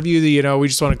 10-minute interview that, we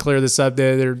just want to clear this up.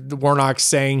 Warnock's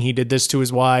saying he did this to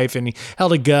his wife and he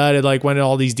held a gut and like went into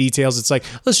all these details. It's like,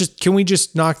 can we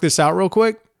just knock this out real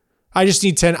quick? I just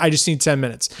need 10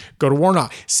 minutes. Go to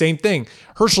Warnock. Same thing.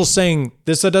 Herschel's saying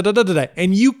this,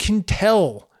 and you can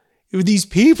tell these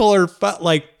people are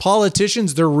like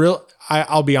politicians. They're real.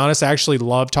 I'll be honest. I actually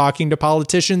love talking to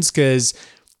politicians because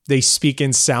they speak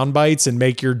in sound bites and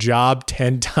make your job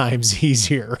 10 times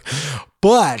easier.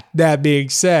 But that being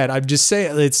said, I'm just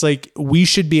saying, it's like, we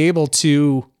should be able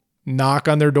to knock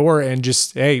on their door and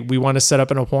just, hey, we want to set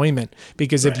up an appointment,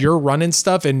 because if you're running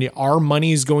stuff and our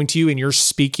money is going to you and you're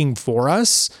speaking for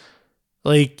us,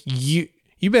 like you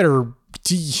better,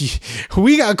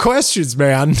 we got questions,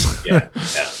 man. Yeah.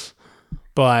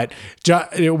 But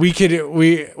we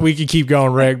could keep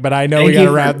going, Rick, but I know we got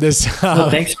to wrap this up. Well,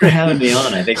 thanks for having me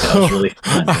on. I think that was really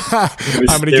fun.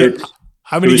 I'm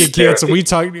going to get canceled. We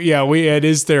talked. Yeah, it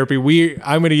is therapy.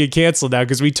 I'm going to get canceled now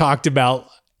because we talked about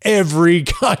every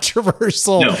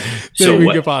controversial thing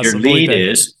we could possibly your lead think.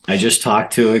 Is, I just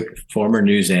talked to a former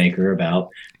news anchor about,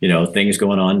 things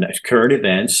going on, current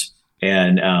events.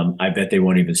 And I bet they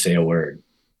won't even say a word.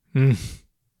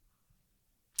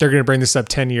 They're going to bring this up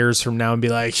 10 years from now and be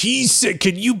like, he said,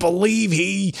 can you believe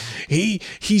he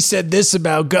said this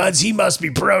about guns? He must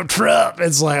be pro-Trump.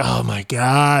 It's like, oh my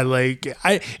God. Like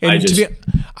I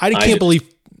can't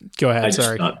believe, go ahead.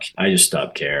 Sorry. I just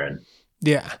stopped caring.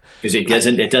 Yeah. Because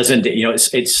it doesn't,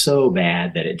 it's so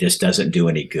bad that it just doesn't do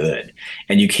any good.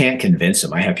 And you can't convince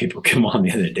them. I had people come on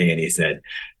the other day and he said,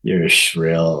 you're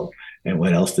shrill. And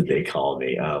what else did they call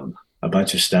me? A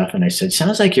bunch of stuff. And I said,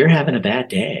 sounds like you're having a bad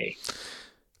day.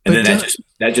 And then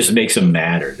that just makes them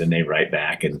madder. Then they write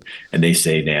back and they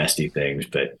say nasty things.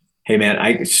 But hey, man,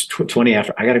 it's 20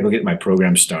 after. I got to go get my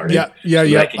program started.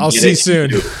 Yeah. I'll see you soon.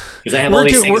 Because I have all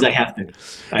these things I have to.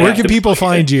 Where can people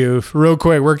find you? Real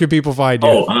quick, where can people find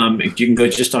you? You can go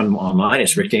just online.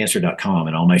 It's rickdancer.com,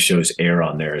 and all my shows air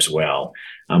on there as well.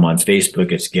 I'm on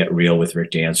Facebook. It's Get Real with Rick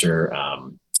Dancer.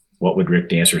 What would Rick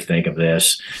Dancer think of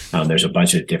this? There's a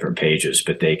bunch of different pages,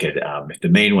 but they could, the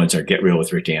main ones are Get Real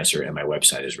with Rick Dancer, and my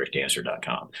website is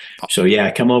rickdancer.com. So yeah,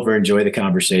 come over, enjoy the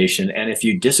conversation. And if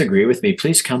you disagree with me,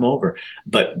 please come over.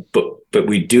 But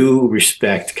we do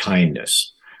respect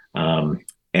kindness.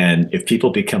 And if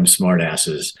people become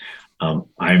smartasses,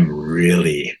 I'm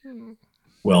really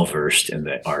well-versed in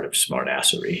the art of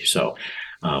smartassery. So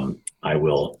I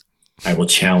will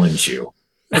challenge you.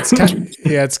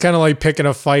 It's kind of like picking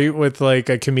a fight with like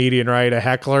a comedian, right? A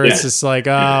heckler. Yeah. It's just like,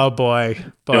 oh boy.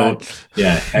 But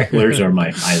hecklers are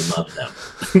I love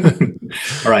them.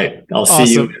 All right. I'll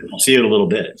see you in a little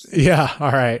bit. Yeah.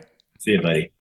 All right. See you, buddy.